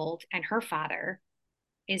 10-year-old and her father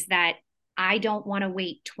is that I don't want to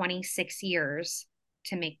wait 26 years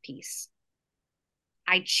to make peace.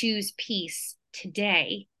 I choose peace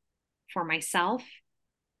today for myself,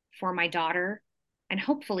 for my daughter, and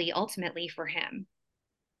hopefully ultimately for him.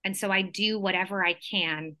 And so I do whatever I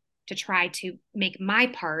can to try to make my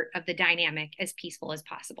part of the dynamic as peaceful as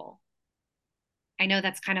possible. I know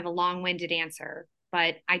that's kind of a long-winded answer,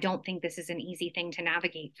 but I don't think this is an easy thing to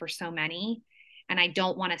navigate for so many. And I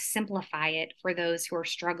don't want to simplify it for those who are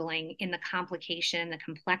struggling in the complication, the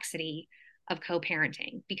complexity of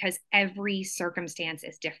co-parenting, because every circumstance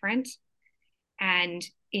is different and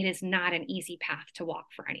it is not an easy path to walk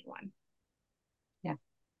for anyone. Yeah.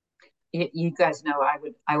 You guys know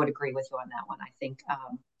I would agree with you on that one.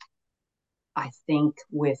 I think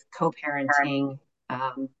with co-parenting,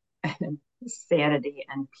 and sanity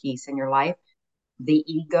and peace in your life, the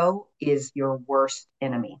ego is your worst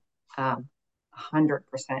enemy. 100%.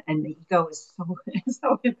 And the ego is so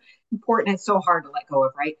so important. It's so hard to let go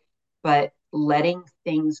of, right? But letting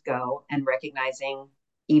things go and recognizing,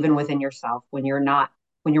 even within yourself, when you're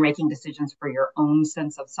making decisions for your own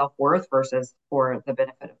sense of self-worth versus for the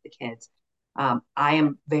benefit of the kids. I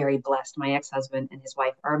am very blessed. My ex-husband and his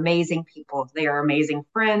wife are amazing people. They are amazing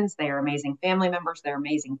friends. They are amazing family members. They're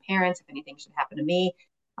amazing parents. If anything should happen to me,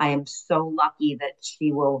 I am so lucky that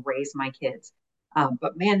she will raise my kids.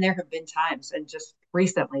 But man, there have been times, and just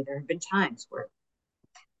recently, there have been times where,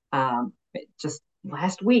 just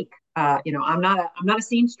last week, I'm not a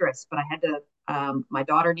seamstress, but I had to. My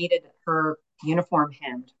daughter needed her uniform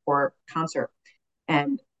hemmed for concert,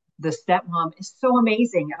 and the stepmom is so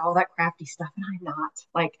amazing at all that crafty stuff, and I'm not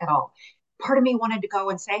like at all. Part of me wanted to go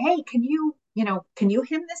and say, "Hey, can you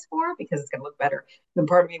hem this for her because it's going to look better." And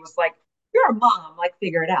part of me was like, "You're a mom, like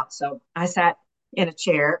figure it out." So I sat in a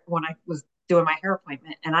chair when I was doing my hair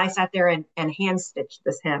appointment, and I sat there and hand stitched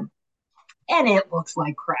this hem, and it looks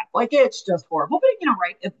like crap. Like it's just horrible, but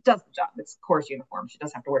right, it does the job. It's a course uniform. She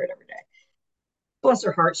doesn't have to wear it every day. Bless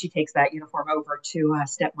her heart, she takes that uniform over to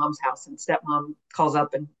stepmom's house, and stepmom calls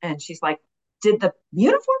up and she's like, "Did the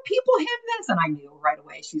uniform people hem this?" And I knew right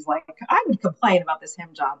away. She's like, "I would complain about this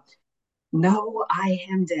hem job." "No, I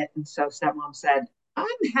hemmed it." And so stepmom said,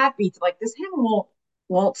 "I'm happy to, like, this hem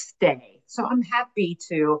won't stay. So I'm happy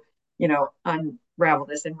to, unravel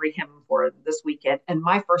this and rehem for this weekend." And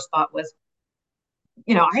my first thought was,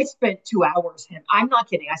 I spent 2 hours I'm not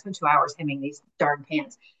kidding. I spent 2 hours hemming these darn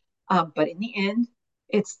pants. But in the end,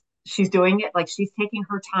 she's doing it like she's taking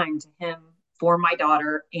her time to hem for my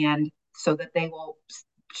daughter, and so that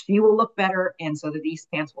she will look better, and so that these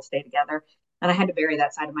pants will stay together. And I had to bury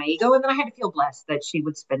that side of my ego, and then I had to feel blessed that she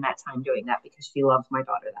would spend that time doing that because she loves my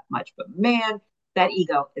daughter that much. But man, that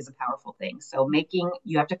ego is a powerful thing. So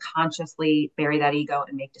you have to consciously bury that ego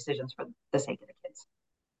and make decisions for the sake of the kids.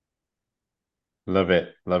 Love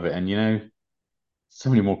it, love it. And so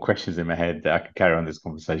many more questions in my head that I could carry on this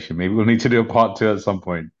conversation. Maybe we'll need to do a part two at some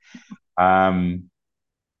point. Um,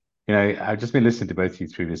 I've just been listening to both of you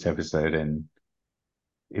through this episode, and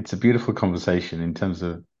it's a beautiful conversation in terms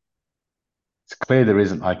of it's clear there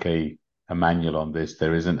isn't like a manual on this.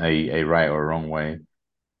 There isn't a right or a wrong way.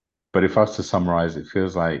 But if I was to summarize, it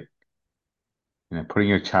feels like, putting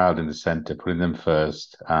your child in the center, putting them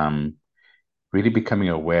first, really becoming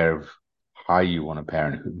aware of how you want to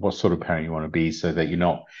parent, what sort of parent you want to be, so that you're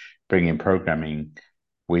not bringing programming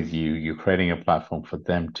with you. You're creating a platform for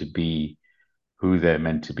them to be who they're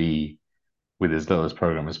meant to be with as little as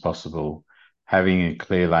program as possible. having a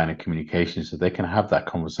clear line of communication so they can have that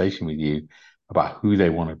conversation with you about who they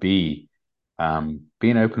want to be,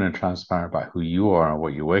 being open and transparent about who you are and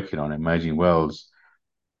what you're working on, emerging worlds,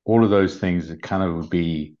 all of those things that kind of would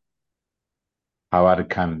be how I'd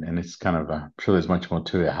kind, and it's kind of, I'm sure there's much more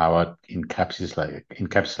to it, how I'd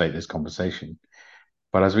encapsulate this conversation.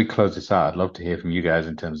 But as we close this out, I'd love to hear from you guys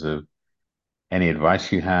in terms of any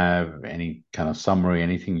advice you have, any kind of summary,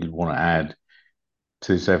 anything you'd want to add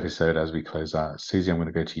to this episode as we close out. Suzy, I'm going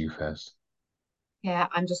to go to you first. Yeah,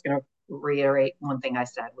 I'm just going to reiterate one thing I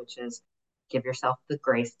said, which is give yourself the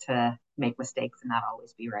grace to make mistakes and not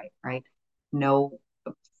always be right, right? No,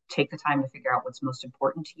 take the time to figure out what's most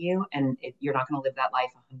important to you. And you're not going to live that life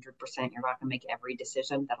 100%. You're not going to make every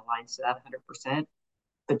decision that aligns to that 100%,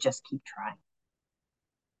 but just keep trying.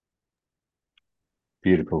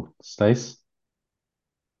 Beautiful. Stace?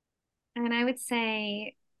 And I would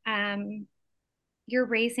say, you're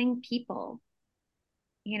raising people.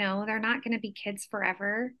 You know, they're not going to be kids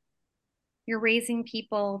forever. You're raising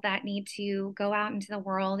people that need to go out into the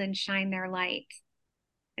world and shine their light.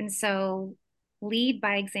 And so lead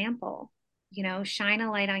by example, you know, shine a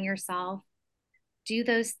light on yourself, do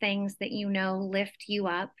those things that you know lift you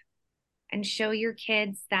up, and show your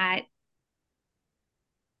kids that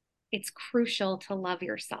it's crucial to love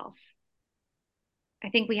yourself. I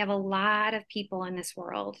think we have a lot of people in this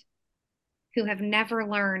world who have never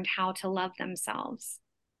learned how to love themselves.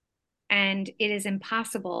 And it is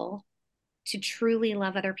impossible to truly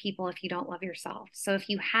love other people if you don't love yourself. So if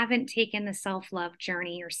you haven't taken the self-love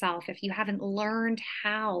journey yourself, if you haven't learned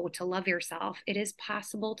how to love yourself, it is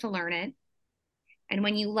possible to learn it. And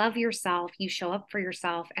when you love yourself, you show up for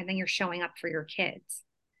yourself, and then you're showing up for your kids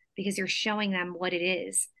because you're showing them what it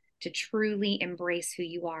is to truly embrace who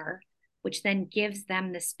you are, which then gives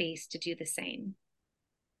them the space to do the same.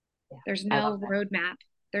 Yeah, There's I no love that. roadmap.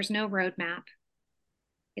 There's no roadmap.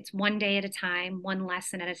 It's one day at a time, one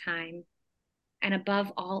lesson at a time. And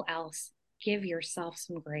above all else, give yourself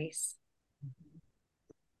some grace.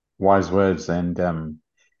 Wise words. And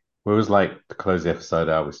we always like to close the episode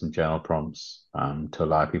out with some journal prompts to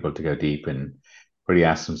allow people to go deep and really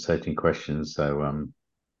ask some searching questions. So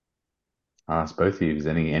I'll ask both of you, is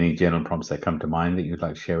there any journal prompts that come to mind that you'd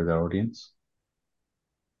like to share with our audience?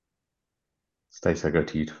 Stacey, I'll go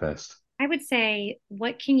to you first. I would say,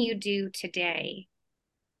 what can you do today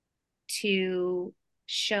to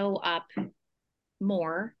show up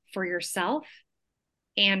more for yourself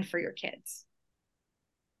and for your kids?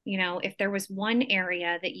 You know, if there was one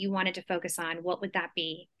area that you wanted to focus on, what would that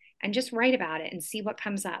be? And just write about it and see what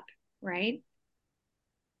comes up, right?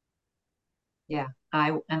 Yeah,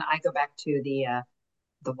 I go back to the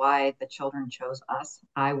why the children chose us.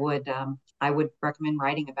 I would recommend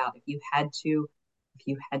writing about if you had to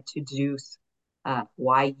deduce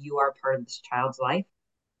why you are part of this child's life.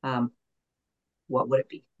 Um, what would it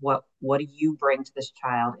be? What do you bring to this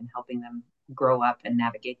child in helping them grow up and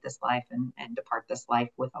navigate this life and depart this life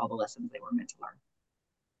with all the lessons they were meant to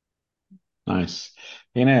learn? Nice.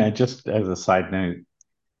 You know, just as a side note,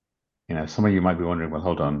 you know, some of you might be wondering, well,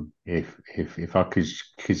 hold on, if our kids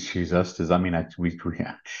choose us, does that mean I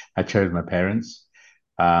chose my parents?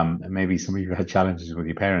 And maybe some of you had challenges with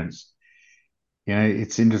your parents. You know,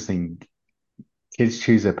 it's interesting. Kids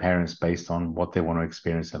choose their parents based on what they want to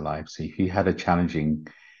experience in life. So if you had a challenging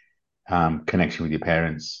connection with your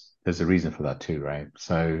parents, there's a reason for that too, right?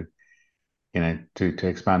 So, you know, to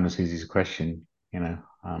expand on Susie's question, you know,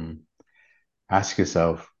 ask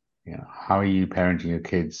yourself, you know, how are you parenting your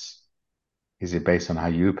kids? Is it based on how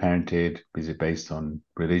you were parented? Is it based on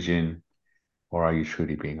religion? Or are you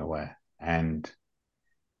truly being aware? And,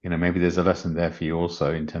 you know, maybe there's a lesson there for you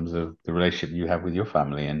also in terms of the relationship you have with your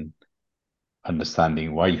family and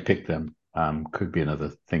understanding why you picked them, could be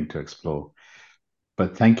another thing to explore.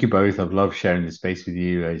 But thank you both. I've loved sharing this space with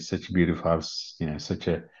you. It's such a beautiful, you know, such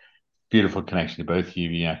a beautiful connection to both of you.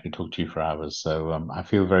 You know, I could talk to you for hours. So I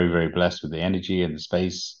feel very, very blessed with the energy and the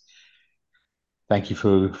space. Thank you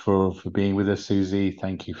for being with us, Suzy.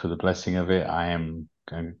 Thank you for the blessing of it. I am,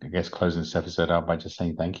 I guess, closing this episode out by just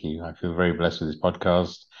saying thank you. I feel very blessed with this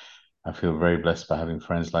podcast. I feel very blessed by having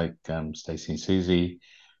friends like Stacey and Suzy.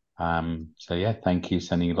 So yeah, thank you.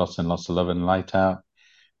 Sending lots and lots of love and light out.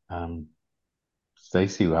 Um,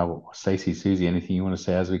 Stacey, Suzy, anything you want to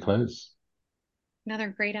say as we close? Another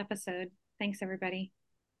great episode. Thanks, everybody.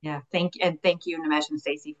 Yeah, thank you, Nimesh and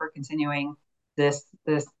Stacey, for continuing this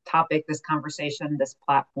topic, this conversation, this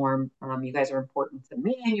platform. You guys are important to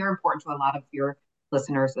me, and you're important to a lot of your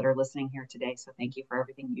listeners that are listening here today. So thank you for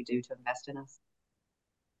everything you do to invest in us.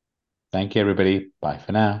 Thank you, everybody. Bye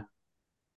for now.